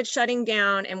everything started shutting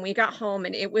down, and we got home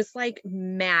and it was like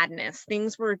madness.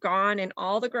 Things were gone in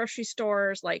all the grocery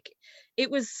stores. Like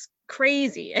it was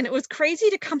crazy. And it was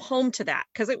crazy to come home to that,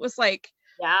 because it was like,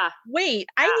 wait,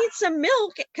 I need some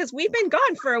milk because we've been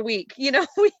gone for a week. We don't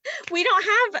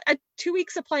have a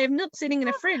 2-week supply of milk sitting in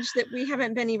a fridge that we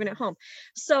haven't been even at home.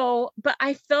 So, but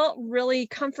I felt really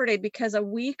comforted because a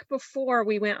week before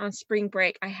we went on spring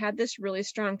break, I had this really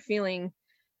strong feeling.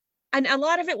 And a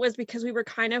lot of it was because we were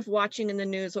kind of watching in the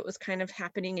news what was kind of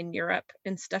happening in Europe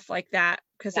and stuff like that,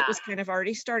 because it was kind of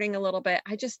already starting a little bit.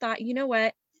 I just thought, you know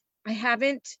what? I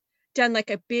haven't done like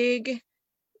a big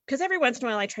because every once in a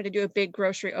while I try to do a big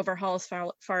grocery overhaul as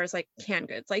far as like canned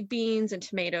goods, like beans and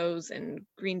tomatoes and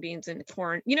green beans and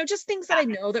corn, just things that I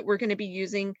know that we're going to be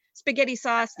using, spaghetti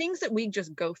sauce, things that we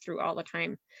just go through all the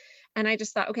time. And I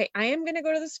just thought, okay, I am going to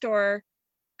go to the store.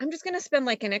 I'm just going to spend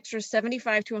like an extra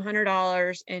 $75 to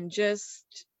 $100 and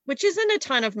which isn't a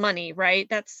ton of money, right?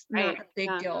 That's not a big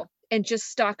deal. And just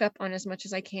stock up on as much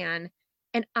as I can.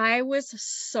 And I was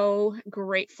so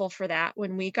grateful for that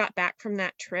when we got back from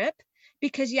that trip,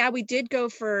 because we did go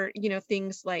for,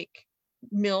 things like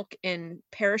milk and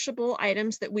perishable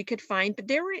items that we could find, but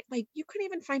there were like, you couldn't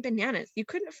even find bananas. You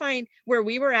couldn't find where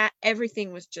we were at.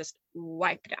 Everything was just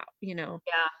wiped out, Yeah.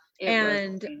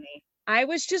 And I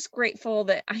was just grateful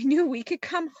that I knew we could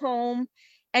come home.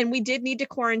 And we did need to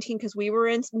quarantine because we were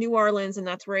in New Orleans and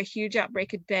that's where a huge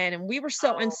outbreak had been. And we were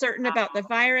so uncertain about the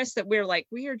virus that we're like,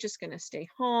 we are just going to stay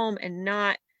home and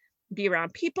not be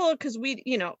around people because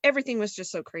everything was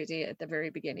just so crazy at the very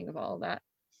beginning of all of that.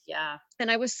 Yeah.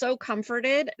 And I was so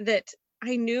comforted that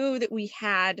I knew that we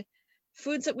had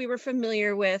foods that we were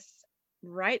familiar with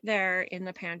right there in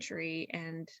the pantry.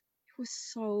 And it was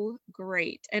so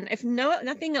great. And if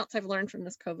nothing else I've learned from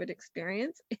this COVID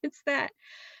experience, it's that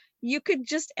you could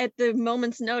just at the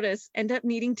moment's notice end up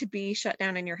needing to be shut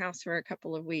down in your house for a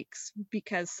couple of weeks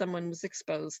because someone was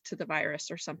exposed to the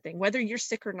virus or something. Whether you're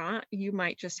sick or not, you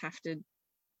might just have to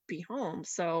be home.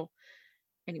 So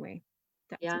anyway,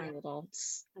 that's my little,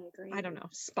 I don't know,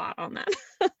 spot on that.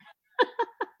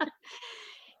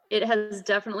 It has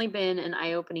definitely been an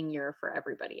eye-opening year for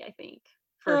everybody, I think,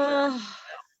 for sure.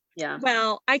 Yeah.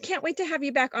 Well, I can't wait to have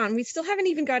you back on. We still haven't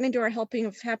even gotten into our helping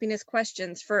of happiness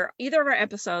questions for either of our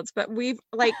episodes, but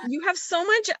you have so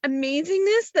much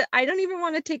amazingness that I don't even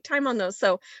want to take time on those.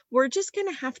 So we're just going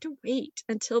to have to wait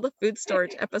until the food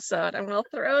storage episode, and we'll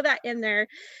throw that in there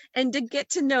and to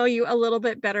get to know you a little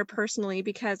bit better personally,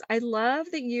 because I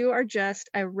love that you are just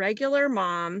a regular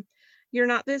mom. You're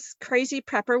not this crazy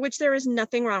prepper, which there is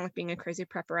nothing wrong with being a crazy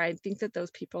prepper. I think that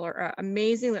those people are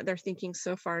amazing that they're thinking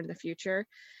so far in the future.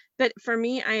 But for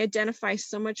me, I identify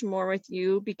so much more with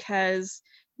you because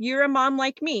you're a mom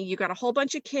like me. You got a whole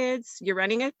bunch of kids. You're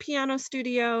running a piano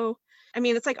studio. I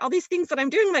mean, it's like all these things that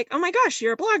I'm doing, like, oh my gosh,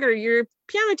 you're a blogger, you're a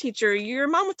piano teacher, you're a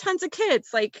mom with tons of kids.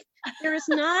 Like, there is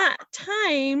not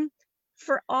time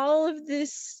for all of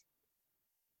this.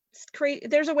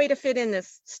 There's a way to fit in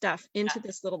this stuff into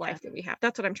this little life that we have.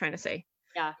 That's what I'm trying to say.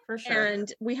 Yeah, for sure.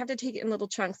 And we have to take it in little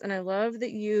chunks. And I love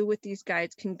that you, with these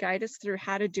guides, can guide us through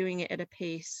how to doing it at a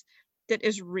pace that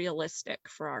is realistic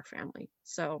for our family.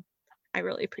 So I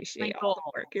really appreciate all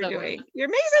the work you're doing. You're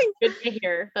amazing. Good to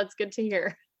hear. That's good to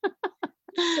hear.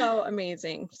 So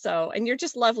amazing. And you're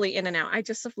just lovely in and out. I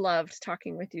just have loved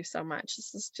talking with you so much.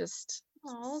 This is just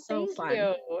so fun.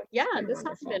 You. Yeah, this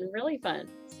has been really fun.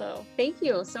 So thank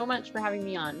you so much for having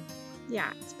me on.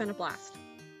 Yeah, it's been a blast.